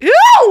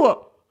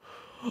 Ew!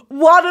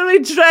 What are we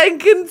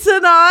drinking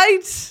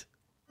tonight?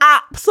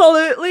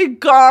 Absolutely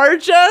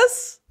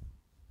gorgeous.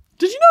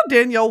 Did you know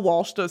Danielle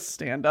Walsh does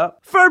stand-up?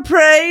 For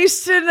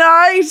praise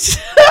tonight!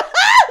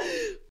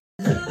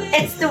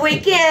 It's the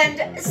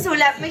weekend, so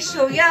let me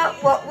show you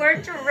what we're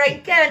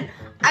drinking.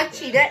 I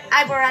cheated,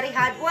 I've already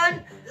had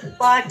one,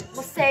 but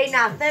we'll say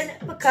nothing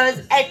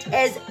because it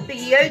is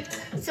beaut.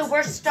 So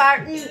we're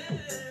starting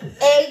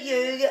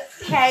AU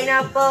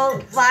pineapple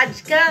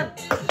vodka.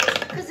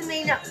 Because I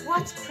mean,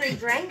 what's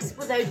pre-drinks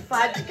without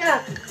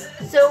vodka?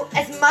 So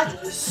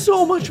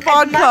so much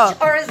vodka. As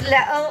much or as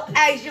little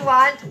as you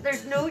want.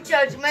 There's no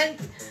judgment.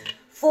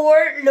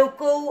 4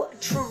 Loco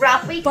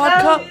Tropical.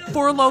 Vodka,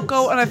 4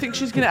 Loco, and I think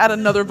she's going to add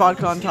another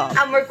vodka on top.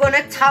 And we're going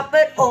to top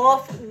it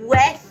off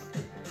with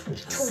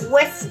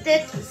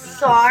twisted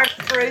sour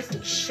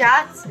fruit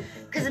shots.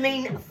 Because I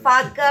mean,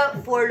 vodka,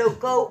 4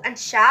 Loco, and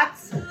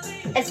shots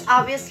is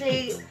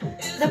obviously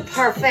the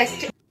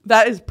perfect.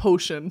 That is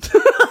potion.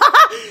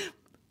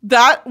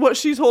 That, what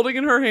she's holding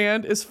in her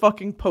hand, is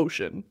fucking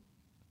potion.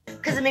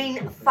 Because I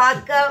mean,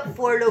 vodka,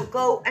 4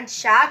 Loco, and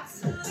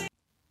shots.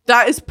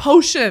 That is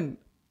potion.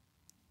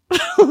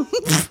 What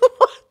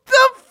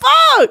the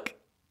fuck?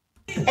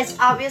 It's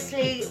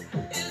obviously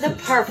the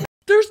perfect.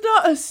 There's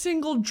not a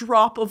single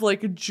drop of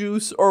like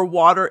juice or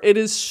water. It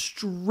is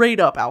straight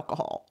up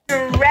alcohol.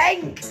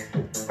 Drink,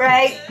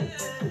 right?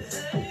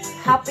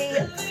 Happy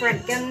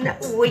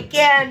freaking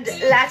weekend.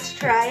 Let's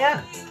try it.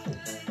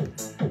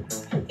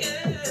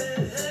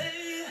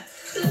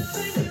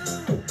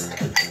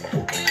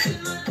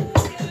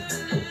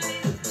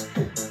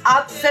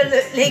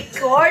 Absolutely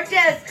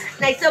gorgeous.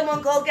 Now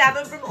someone call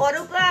Gavin from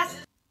Autoglass.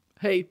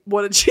 Hey,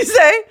 what did she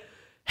say?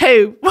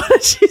 Hey, what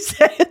did she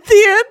say at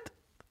the end?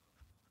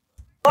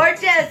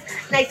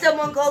 Gorgeous. Now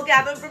someone call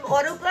Gavin from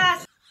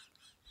Autoglass.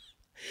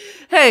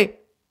 Hey,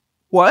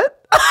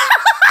 what?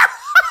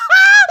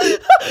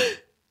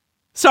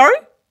 Sorry?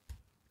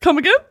 Come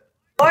again?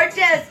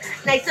 Gorgeous.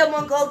 Now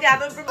someone call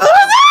Gavin from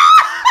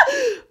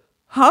Autoglass.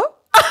 Huh?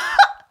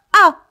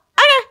 Oh,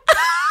 okay.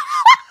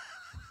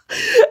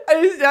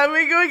 Is that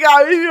me going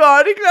out with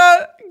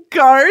Monica?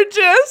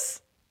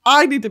 Gorgeous.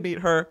 I need to meet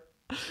her.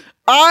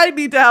 I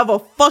need to have a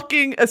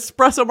fucking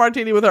espresso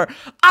martini with her.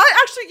 I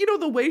actually, you know,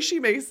 the way she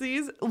makes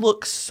these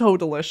looks so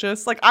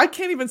delicious. Like, I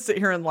can't even sit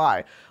here and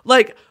lie.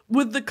 Like,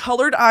 with the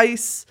colored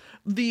ice,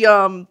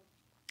 the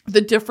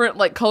different,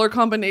 like, color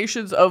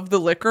combinations of the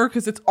liquor,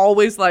 because it's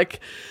always, like,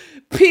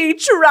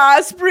 peach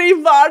raspberry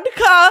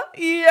vodka.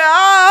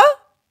 Yeah.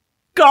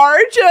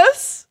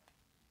 Gorgeous.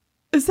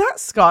 Is that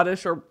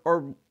Scottish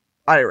or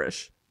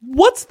Irish?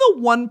 What's the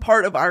one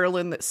part of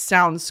Ireland that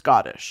sounds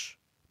Scottish?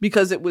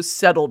 Because it was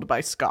settled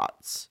by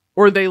Scots.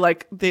 Or they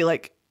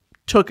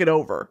took it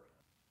over.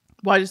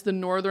 Why does the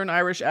Northern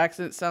Irish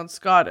accent sound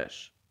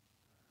Scottish?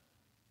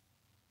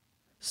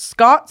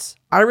 Scots,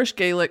 Irish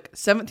Gaelic,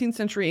 17th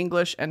century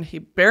English, and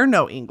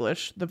Hiberno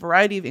English, the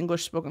variety of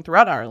English spoken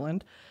throughout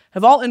Ireland,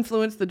 have all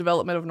influenced the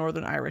development of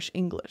Northern Irish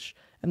English.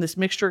 And this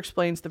mixture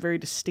explains the very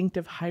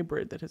distinctive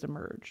hybrid that has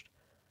emerged.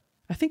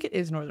 I think it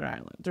is Northern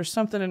Ireland. There's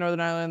something in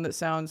Northern Ireland that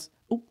sounds...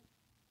 Ooh.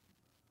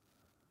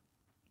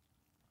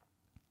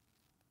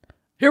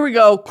 Here we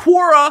go.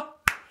 Quora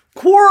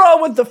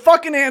with the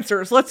fucking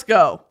answers. Let's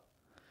go.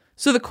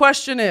 So the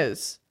question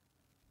is,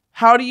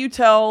 how do you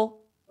tell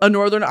a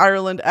Northern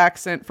Ireland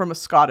accent from a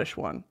Scottish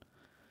one?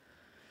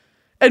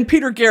 And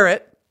Peter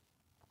Garrett,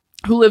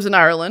 who lives in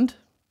Ireland,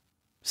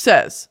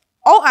 says,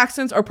 all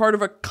accents are part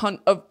of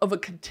a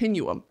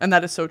continuum, and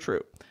that is so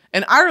true.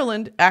 In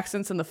Ireland,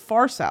 accents in the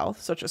far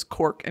south, such as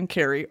Cork and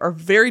Kerry, are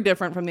very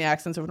different from the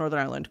accents of Northern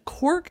Ireland.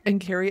 Cork and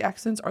Kerry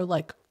accents are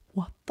like,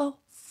 what the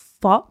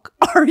fuck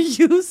are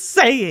you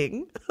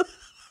saying?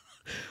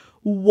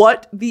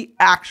 What the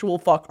actual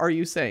fuck are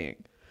you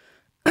saying?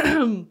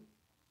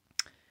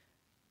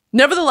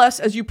 Nevertheless,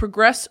 as you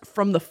progress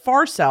from the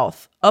far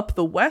south up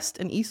the west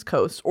and east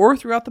coast or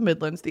throughout the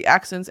Midlands, the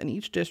accents in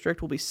each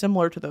district will be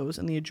similar to those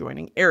in the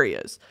adjoining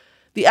areas.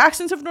 The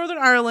accents of Northern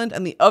Ireland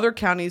and the other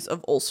counties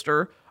of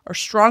Ulster are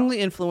strongly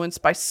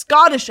influenced by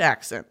Scottish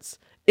accents,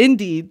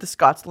 indeed the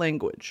Scots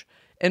language.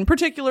 In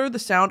particular, the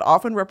sound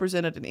often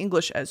represented in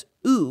English as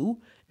oo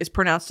is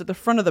pronounced at the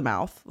front of the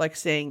mouth, like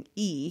saying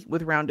e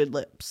with rounded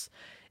lips.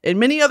 In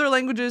many other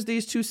languages,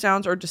 these two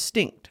sounds are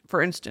distinct.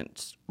 For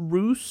instance,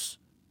 roos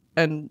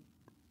and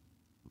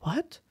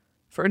what?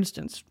 For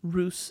instance,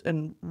 roos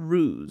and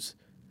ruse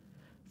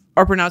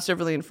are pronounced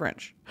differently in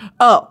French.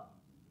 Oh,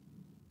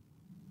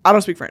 I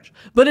don't speak French,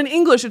 but in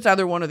English, it's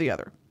either one or the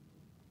other.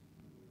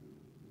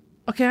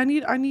 Okay, I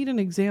need an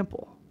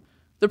example.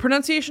 The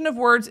pronunciation of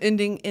words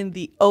ending in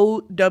the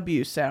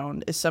OW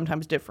sound is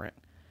sometimes different.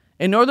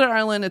 In Northern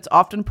Ireland, it's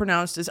often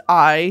pronounced as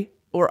I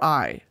or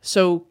I.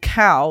 So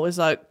cow is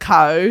like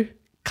cow,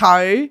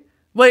 cow.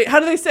 Wait, how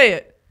do they say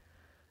it?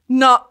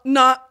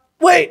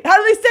 Wait, how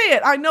do they say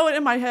it? I know it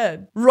in my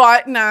head.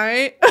 Right now.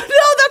 No,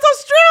 that's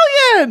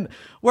Australian.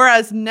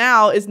 Whereas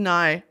now is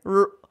nigh.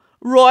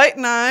 Right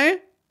now.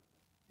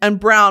 And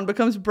brown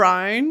becomes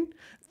brine.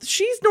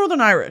 She's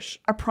Northern Irish.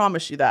 I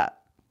promise you that.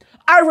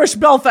 Irish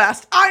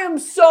Belfast. I am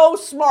so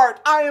smart.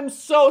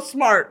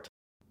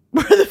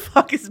 Where the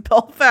fuck is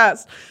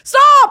Belfast?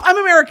 Stop! I'm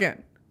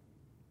American.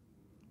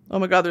 Oh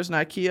my God, there's an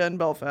IKEA in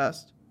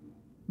Belfast.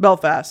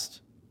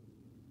 Belfast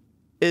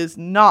is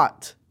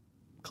not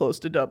close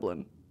to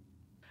Dublin.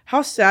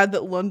 How sad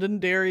that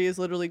Londonderry is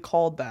literally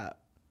called that.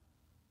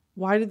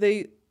 Why did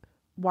they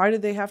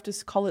have to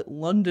call it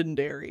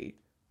Londonderry?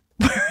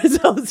 Where is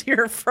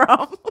Hozier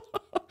from?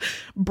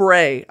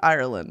 Bray,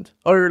 Ireland.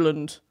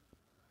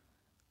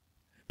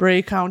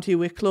 Bray, County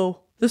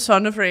Wicklow. The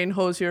son of Rain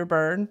Hozier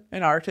Byrne,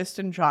 an artist,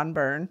 and John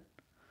Byrne,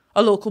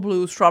 a local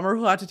blues drummer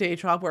who had a day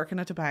job working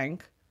at a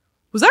bank.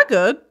 Was that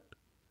good?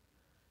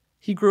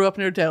 He grew up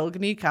near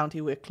Delgany,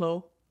 County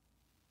Wicklow.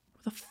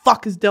 Where the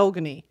fuck is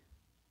Delgany?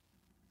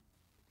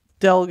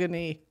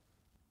 Delgany.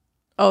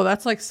 Oh,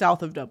 that's like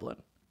south of Dublin.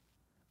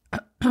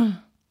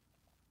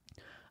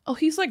 Oh,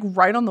 he's like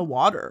right on the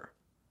water.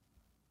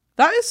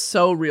 That is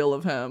so real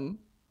of him.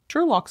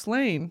 Sherlock's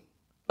Lane.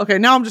 Okay,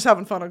 now I'm just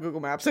having fun on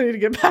Google Maps. I need to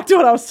get back to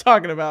what I was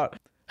talking about.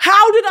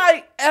 How did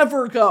I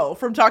ever go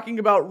from talking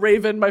about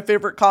Raven, my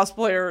favorite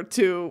cosplayer,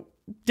 to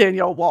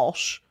Danielle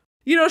Walsh?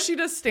 You know, she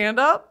does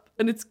stand-up,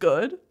 and it's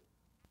good.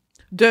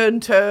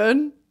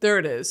 Downtown. There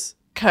it is.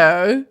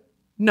 Co.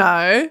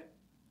 No.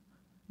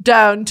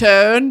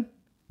 Downtown.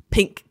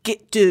 Pink,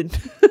 get done.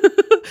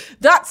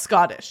 That's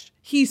Scottish.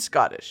 He's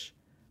Scottish.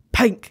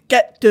 Pink,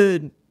 get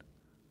done.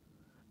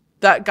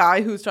 That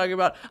guy who's talking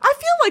about... I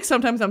feel like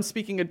sometimes I'm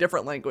speaking a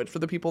different language for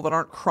the people that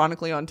aren't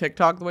chronically on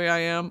TikTok the way I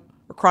am,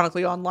 or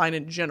chronically online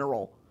in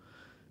general.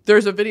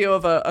 There's a video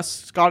of a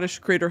Scottish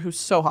creator who's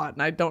so hot,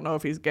 and I don't know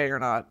if he's gay or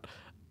not,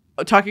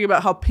 talking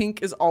about how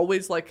Pink is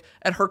always, like,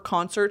 at her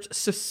concerts,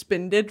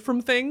 suspended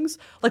from things.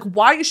 Like,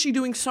 why is she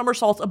doing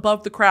somersaults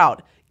above the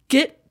crowd?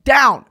 Get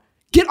down.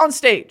 Get on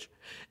stage.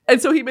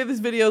 And so he made this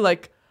video,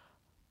 like,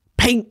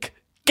 Pink,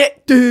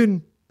 get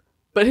down.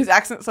 But his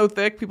accent's so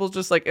thick, people's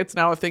just like, it's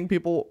now a thing.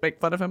 People make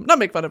fun of him. Not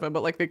make fun of him,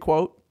 but like they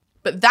quote.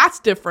 But that's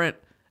different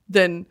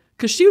than,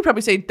 because she would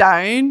probably say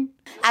down.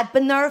 I'd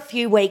been there a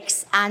few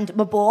weeks and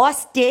my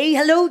boss, Dee,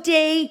 hello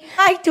Dee.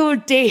 I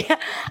told Dee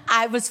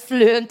I was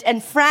fluent in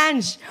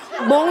French.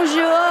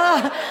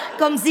 Bonjour,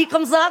 comme ci,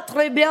 comme ça,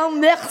 très bien,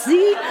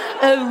 merci,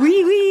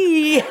 oui,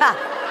 oui.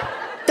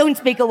 Don't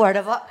speak a word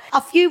of it.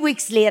 A few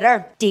weeks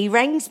later, Dee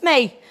rings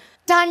me.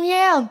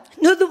 Danielle,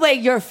 know the way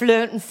you're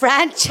fluent in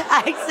French?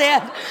 I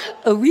said,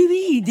 oui,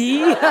 oui,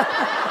 Dee.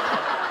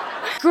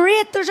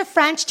 Great, there's a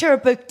French tour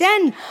booked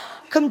in.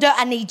 Come down,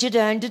 I need you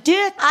down to do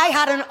it. I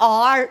had an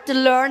hour to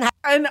learn.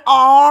 An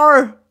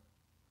hour?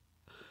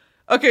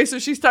 Okay, so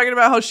she's talking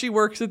about how she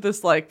works at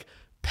this, like,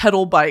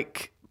 pedal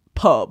bike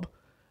pub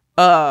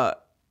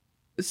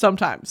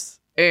sometimes.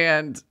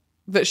 And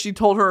that she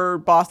told her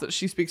boss that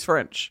she speaks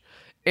French.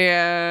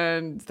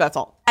 And that's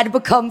all. I'd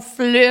become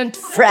fluent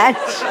French.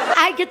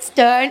 I get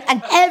down,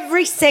 and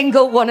every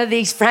single one of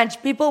these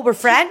French people were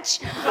French.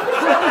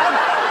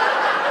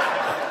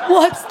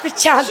 What's the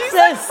chances? She's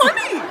like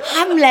funny.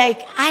 I'm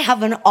like, I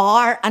have an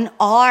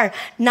hour,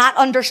 not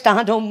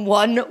understanding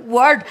one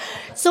word.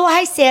 So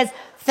I says,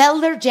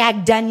 fill their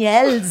Jack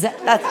Daniels.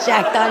 That's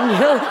Jack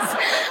Daniels.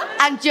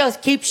 And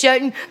just keep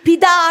shouting,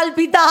 pedal,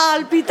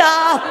 pedal,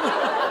 pedal.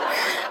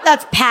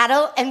 That's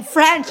paddle in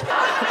French.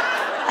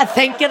 I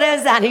think it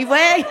is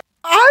anyway.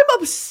 I'm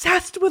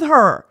obsessed with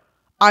her.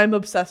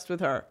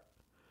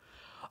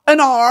 An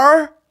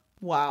R.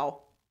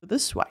 Wow. The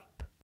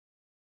swipe.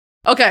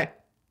 Okay.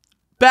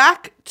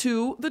 Back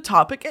to the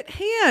topic at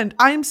hand.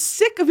 I am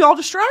sick of y'all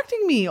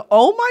distracting me.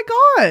 Oh my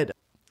God.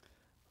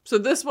 So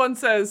this one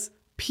says,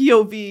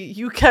 POV,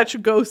 you catch a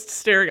ghost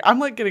staring. I'm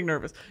like getting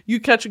nervous. You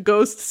catch a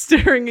ghost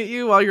staring at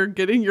you while you're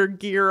getting your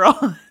gear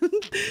on.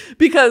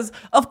 Because,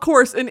 of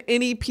course, in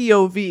any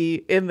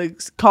POV in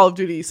the Call of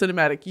Duty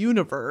cinematic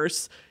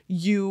universe,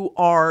 you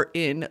are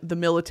in the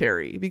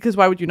military. Because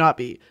why would you not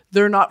be?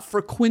 They're not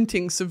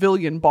frequenting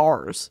civilian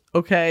bars,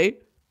 okay?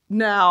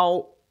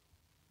 Now,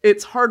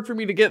 it's hard for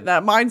me to get in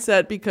that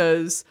mindset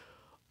because,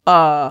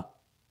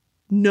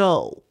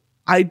 no,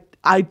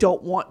 I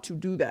don't want to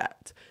do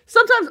that.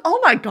 Sometimes, oh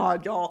my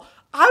God, y'all,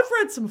 I've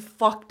read some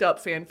fucked up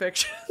fan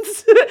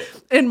fictions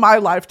in my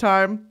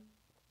lifetime.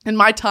 In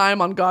my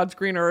time on God's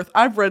green earth,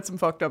 I've read some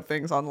fucked up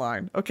things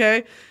online,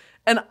 okay?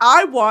 And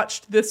I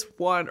watched this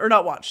one, or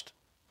not watched.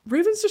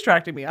 Raven's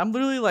distracting me. I'm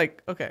literally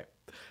like, okay.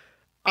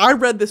 I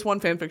read this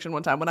one fan fiction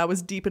one time when I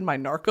was deep in my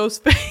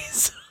Narcos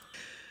phase.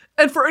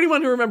 And for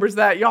anyone who remembers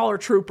that, y'all are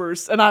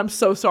troopers, and I'm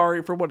so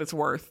sorry for what it's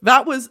worth.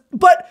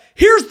 But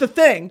here's the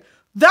thing.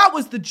 That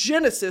was the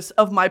genesis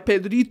of my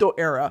Pedrito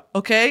era,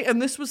 okay? And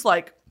this was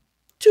like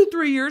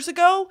 2-3 years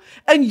ago,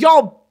 and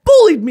y'all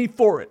bullied me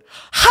for it.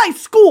 High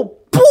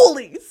school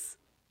bullies.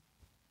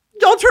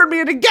 Y'all turned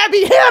me into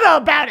Gabby Hanna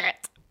about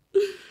it.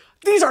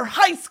 These are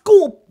high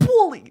school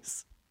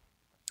bullies.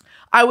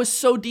 I was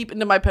so deep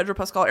into my Pedro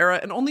Pascal era,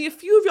 and only a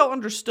few of y'all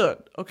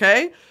understood,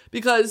 okay?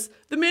 Because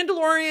The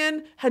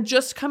Mandalorian had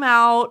just come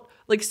out,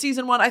 like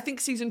season 1. I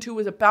think season 2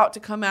 was about to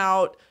come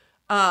out.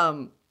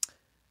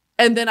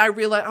 And then I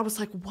realized, I was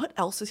like, what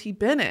else has he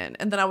been in?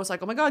 And then I was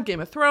like, oh my God,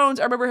 Game of Thrones.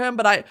 I remember him,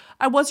 but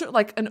I wasn't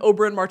like an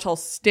Oberyn Martell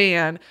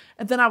stan.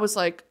 And then I was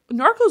like,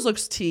 Narcos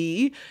looks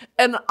tea.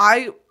 And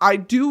I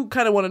do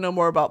kind of want to know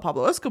more about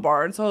Pablo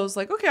Escobar. And so I was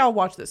like, okay, I'll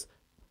watch this.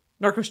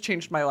 Narcos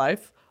changed my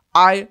life.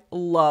 I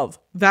love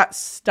that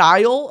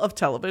style of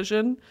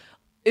television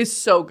is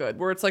so good,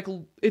 where it's like,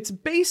 it's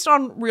based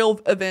on real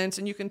events,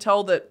 and you can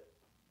tell that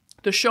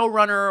the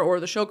showrunner or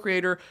the show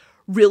creator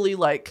really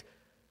like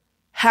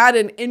had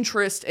an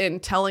interest in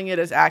telling it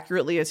as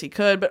accurately as he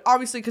could. But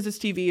obviously, because it's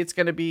TV, it's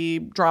going to be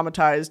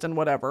dramatized and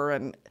whatever.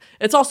 And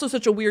it's also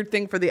such a weird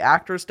thing for the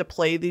actors to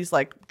play these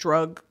like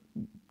drug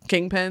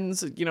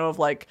kingpins, you know, of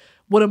like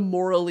what a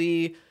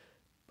morally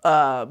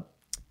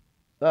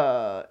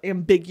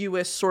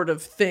ambiguous sort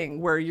of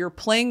thing, where you're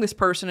playing this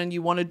person and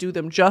you want to do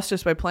them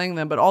justice by playing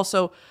them, but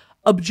also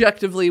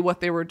objectively what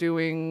they were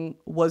doing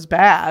was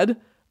bad.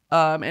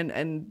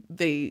 And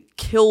they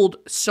killed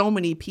so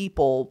many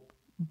people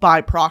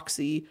by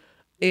proxy.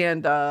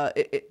 And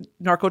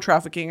narco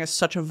trafficking is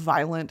such a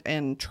violent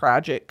and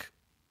tragic,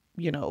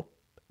 you know,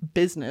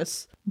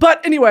 business.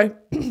 But anyway,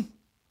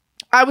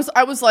 I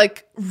was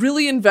like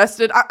really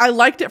invested. I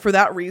liked it for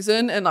that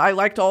reason. And I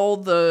liked all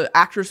the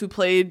actors who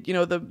played, you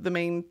know, the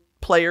main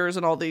players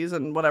and all these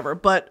and whatever.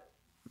 But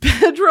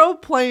Pedro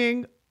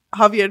playing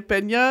Javier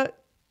Peña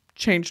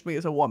changed me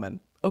as a woman.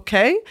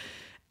 Okay.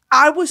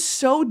 I was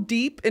so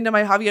deep into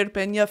my Javier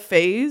Peña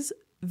phase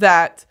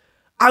that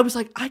I was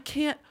like, I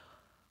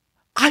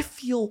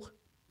feel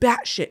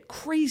batshit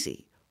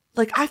crazy.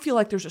 Like, I feel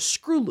like there's a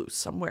screw loose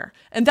somewhere.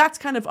 And that's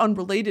kind of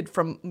unrelated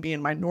from me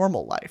in my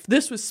normal life.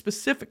 This was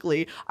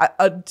specifically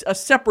a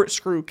separate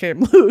screw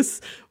came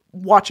loose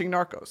watching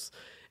Narcos.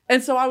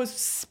 And so I was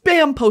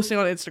spam posting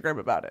on Instagram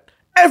about it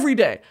every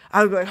day.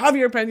 I would be like,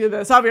 Javier Peña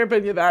this, Javier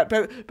Peña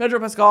that, Pedro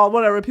Pascal,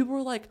 whatever. People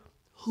were like,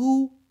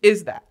 who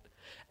is that?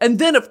 And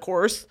then, of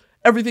course,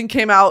 everything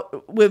came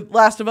out with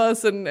Last of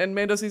Us and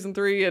Mando Season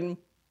 3, and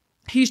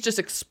he's just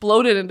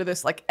exploded into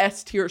this like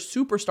S-tier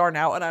superstar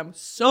now, and I'm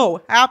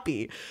so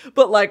happy.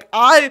 But like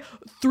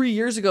 3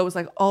 years ago was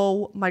like,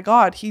 oh my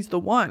God, he's the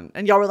one.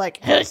 And y'all were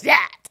like, who's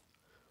that?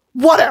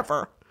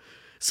 Whatever.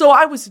 So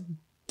I was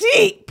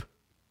deep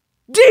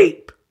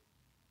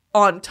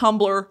on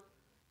Tumblr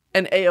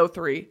and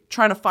AO3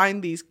 trying to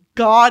find these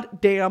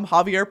goddamn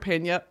Javier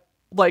Peña,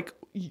 like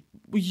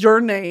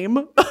your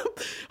name,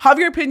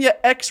 Javier Peña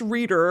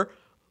ex-reader,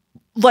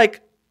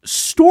 like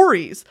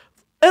stories.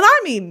 And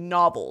I mean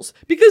novels,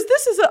 because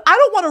I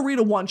don't want to read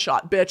a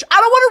one-shot, bitch. I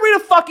don't want to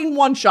read a fucking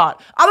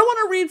one-shot. I don't want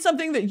to read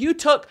something that you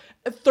took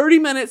 30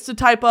 minutes to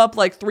type up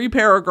like 3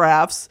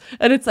 paragraphs.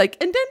 And it's like,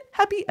 and then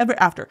happy ever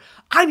after.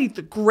 I need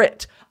the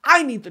grit.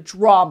 I need the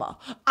drama.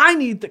 I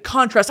need the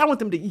contrast. I want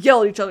them to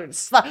yell at each other and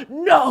slap.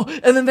 No.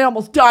 And then they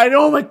almost died.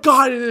 Oh my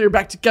God. And then they're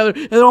back together.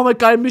 And then, oh my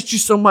God, I missed you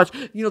so much.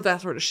 You know,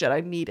 that sort of shit. I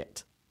need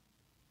it.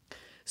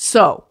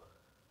 So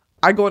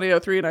I go on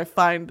AO3 and I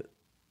find...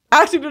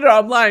 Actually, no,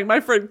 I'm lying.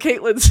 My friend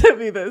Caitlin sent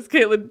me this.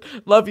 Caitlin,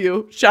 love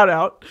you. Shout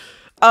out.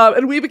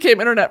 And we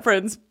became internet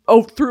friends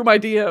through my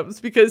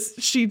DMs because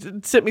she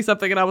sent me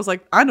something and I was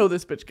like, I know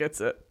this bitch gets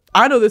it.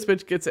 I know this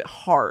bitch gets it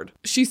hard.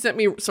 She sent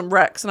me some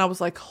recs and I was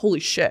like, holy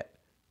shit.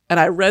 And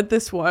I read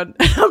this one.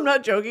 I'm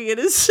not joking. It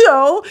is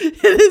so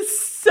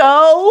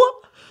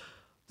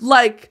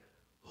like,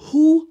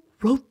 who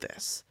wrote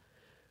this?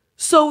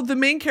 So the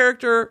main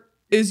character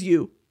is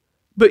you,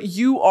 but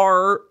you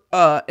are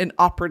an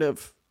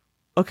operative.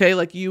 Okay,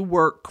 like you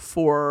work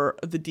for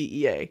the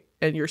DEA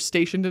and you're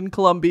stationed in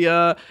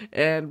Colombia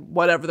and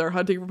whatever. They're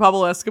hunting for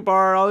Pablo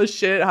Escobar, all this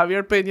shit.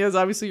 Javier Peña is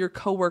obviously your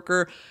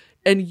coworker.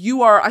 And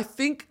you are, I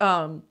think,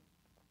 the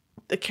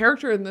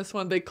character in this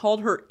one, they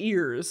called her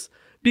Ears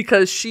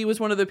because she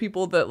was one of the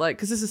people that like,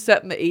 because this is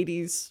set in the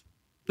 80s.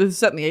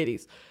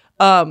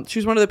 She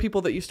was one of the people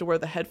that used to wear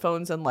the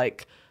headphones and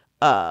like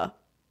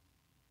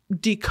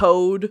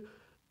decode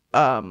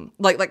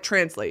like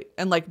translate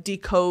and like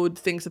decode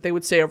things that they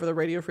would say over the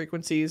radio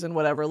frequencies and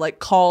whatever, like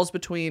calls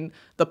between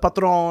the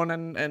patron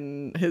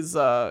and his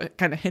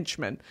kind of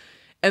henchman.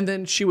 And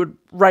then she would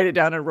write it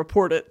down and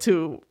report it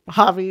to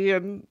Javi.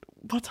 And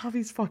what's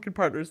Javi's fucking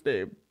partner's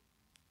name?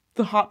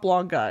 The hot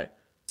blonde guy.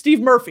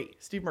 Steve Murphy.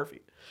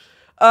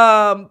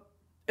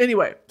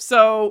 Anyway,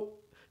 so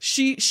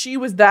she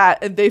was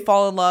that and they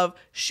fall in love.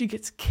 She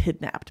gets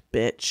kidnapped,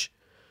 bitch.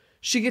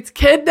 She gets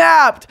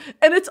kidnapped.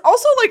 And it's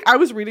also like, I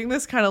was reading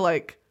this kind of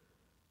like,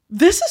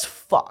 this is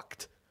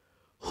fucked.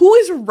 Who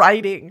is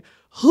writing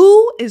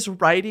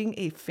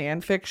a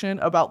fan fiction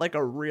about like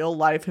a real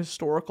life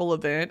historical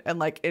event and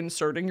like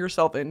inserting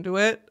yourself into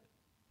it?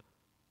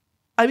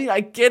 I mean, I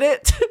get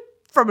it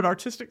from an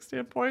artistic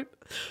standpoint,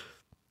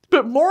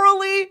 but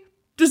morally,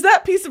 does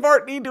that piece of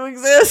art need to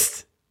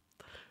exist?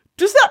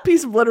 Does that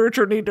piece of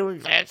literature need to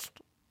exist?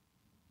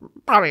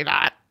 Probably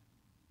not.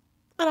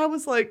 And I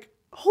was like,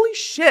 holy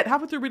shit,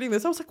 halfway through reading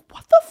this, I was like,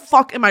 what the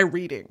fuck am I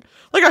reading?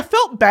 Like, I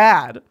felt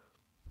bad.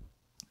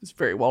 It's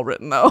very well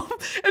written though.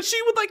 And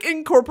she would like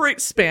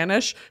incorporate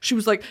Spanish. She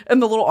was like, in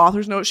the little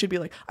author's note, she'd be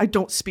like, I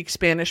don't speak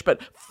Spanish,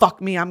 but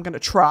fuck me, I'm going to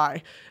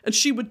try. And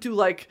she would do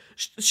like,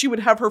 she would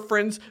have her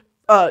friends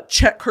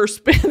check her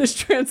Spanish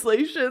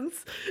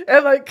translations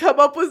and like come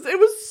up with, it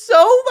was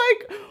so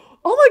like,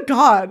 oh my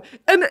God.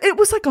 And it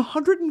was like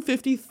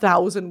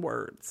 150,000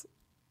 words.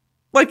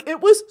 Like it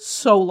was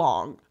so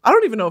long. I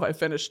don't even know if I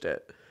finished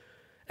it.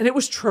 And it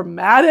was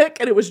traumatic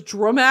and it was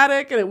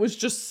dramatic and it was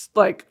just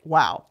like,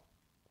 wow.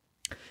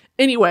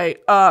 Anyway,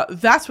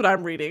 that's what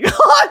I'm reading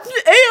on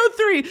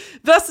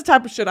AO3. That's the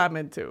type of shit I'm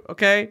into,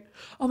 okay?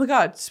 Oh my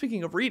God,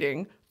 speaking of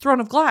reading,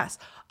 Throne of Glass.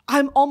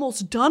 I'm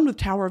almost done with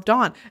Tower of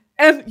Dawn.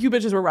 And you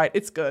bitches were right.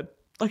 It's good.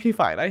 Okay,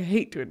 fine. I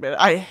hate to admit it.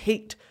 I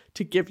hate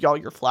to give y'all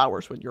your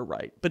flowers when you're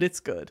right, but it's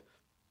good.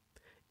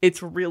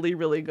 It's really,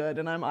 really good.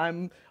 And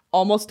I'm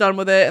almost done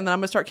with it. And then I'm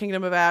going to start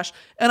Kingdom of Ash.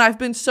 And I've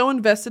been so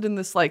invested in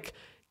this like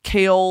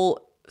Kale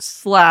 /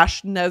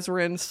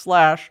 Nezrin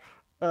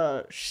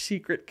 /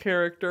 secret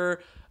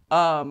character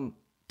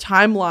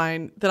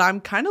timeline that I'm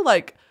kind of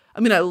like,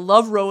 I mean, I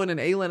love Rowan and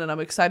Aelin and I'm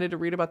excited to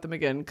read about them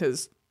again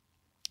because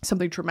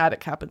something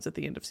traumatic happens at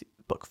the end of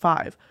book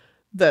 5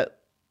 that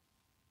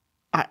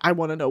I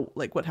want to know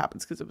like what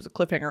happens because it was a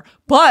cliffhanger,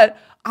 but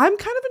I'm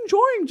kind of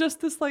enjoying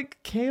just this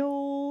like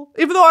Kale,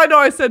 even though I know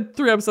I said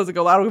 3 episodes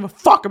ago, I don't give a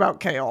fuck about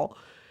Kale.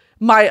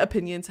 My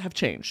opinions have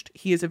changed.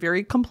 He is a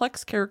very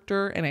complex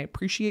character and I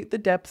appreciate the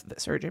depth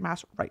that Sarah J.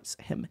 Maas writes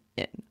him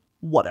in.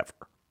 Whatever.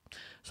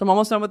 So I'm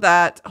almost done with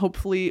that.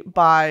 Hopefully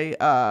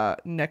by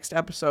next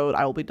episode,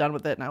 I will be done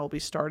with it and I will be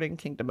starting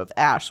Kingdom of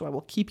Ash. So I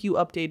will keep you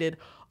updated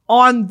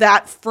on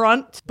that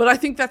front. But I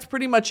think that's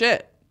pretty much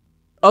it.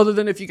 Other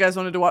than if you guys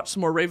wanted to watch some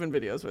more Raven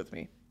videos with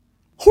me.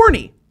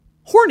 Horny.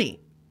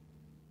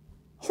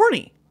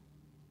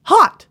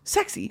 Hot.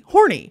 Sexy.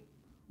 Horny.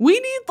 We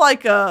need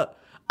like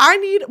I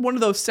need one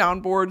of those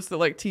soundboards that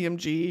like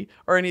TMG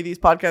or any of these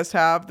podcasts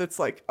have that's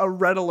like a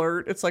red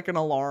alert. It's like an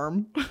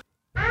alarm.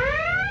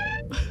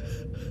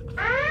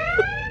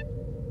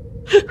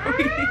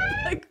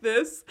 Like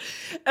this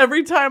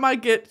every time I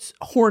get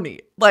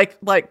horny,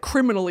 like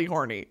criminally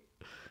horny.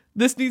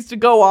 This needs to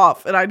go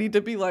off and I need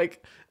to be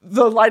like,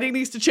 the lighting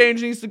needs to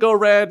change, needs to go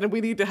red, and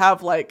we need to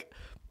have like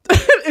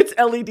it's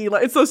LED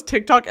light. It's those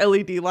TikTok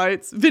LED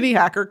lights. Vinny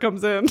Hacker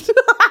comes in.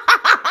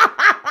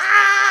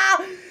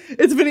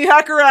 It's Vinny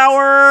Hacker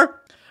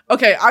hour.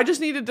 Okay, I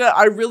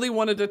really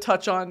wanted to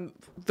touch on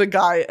the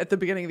guy at the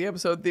beginning of the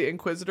episode, the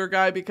Inquisitor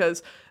guy,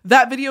 because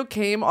that video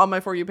came on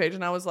my For You page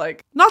and I was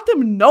like, not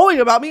them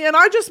knowing about me. And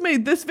I just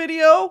made this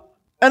video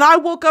and I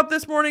woke up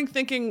this morning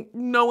thinking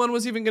no one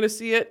was even going to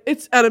see it.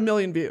 It's at 1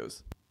 million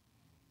views.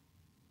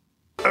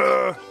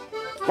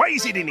 Why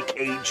is it in a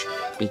cage?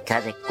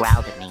 Because it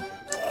growled at me.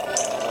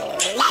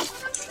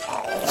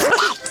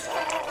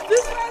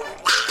 This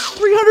has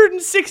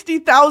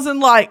 360,000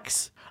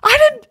 likes. I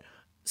didn't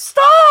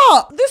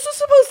stop. This was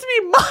supposed to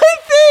be my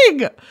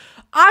thing.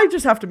 I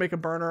just have to make a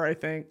burner, I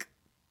think.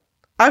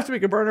 I have to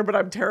make a burner, but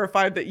I'm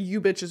terrified that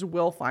you bitches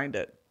will find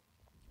it.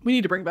 We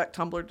need to bring back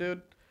Tumblr,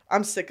 dude.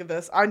 I'm sick of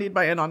this. I need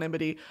my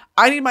anonymity.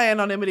 I need my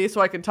anonymity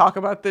so I can talk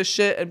about this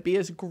shit and be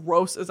as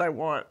gross as I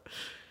want.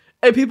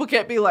 And people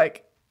can't be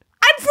like,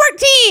 I'm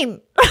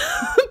 14.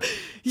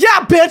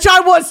 Yeah, bitch, I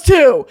was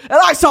too. And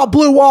I saw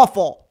Blue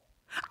Waffle.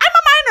 I'm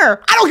a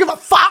minor. I don't give a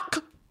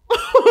fuck.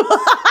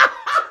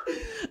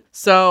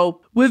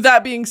 So with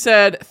that being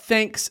said,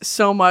 thanks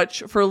so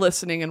much for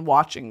listening and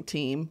watching,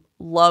 team.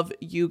 Love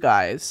you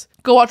guys.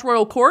 Go watch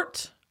Royal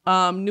Court.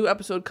 New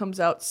episode comes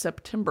out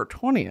September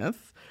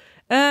 20th.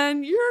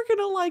 And you're going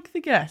to like the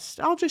guest.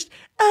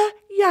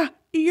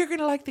 You're going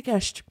to like the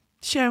guest.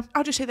 So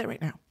I'll just say that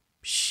right now.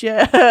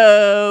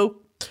 Show.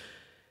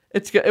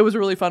 It was a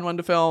really fun one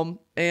to film.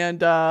 And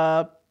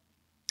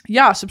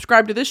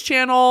subscribe to this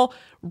channel.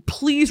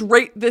 Please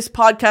rate this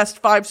podcast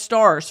 5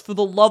 stars for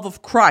the love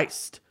of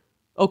Christ.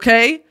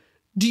 Okay?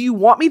 Do you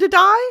want me to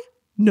die?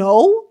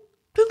 No?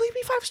 Then leave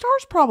me 5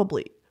 stars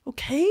probably.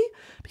 Okay?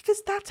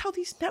 Because that's how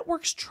these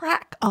networks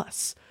track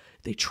us.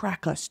 They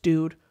track us,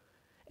 dude.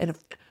 And if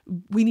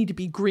we need to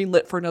be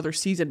greenlit for another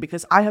season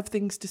because I have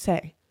things to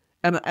say.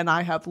 And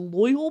I have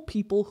loyal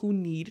people who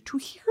need to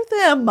hear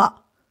them.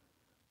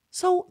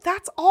 So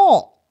that's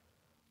all.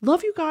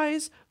 Love you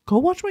guys. Go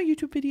watch my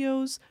YouTube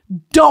videos.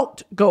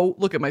 Don't go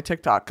look at my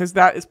TikTok because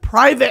that is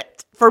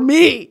private for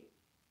me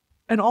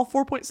and all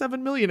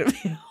 4.7 million of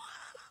you.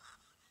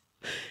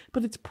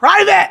 But it's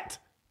private.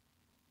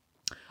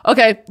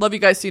 Okay. Love you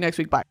guys. See you next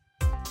week. Bye.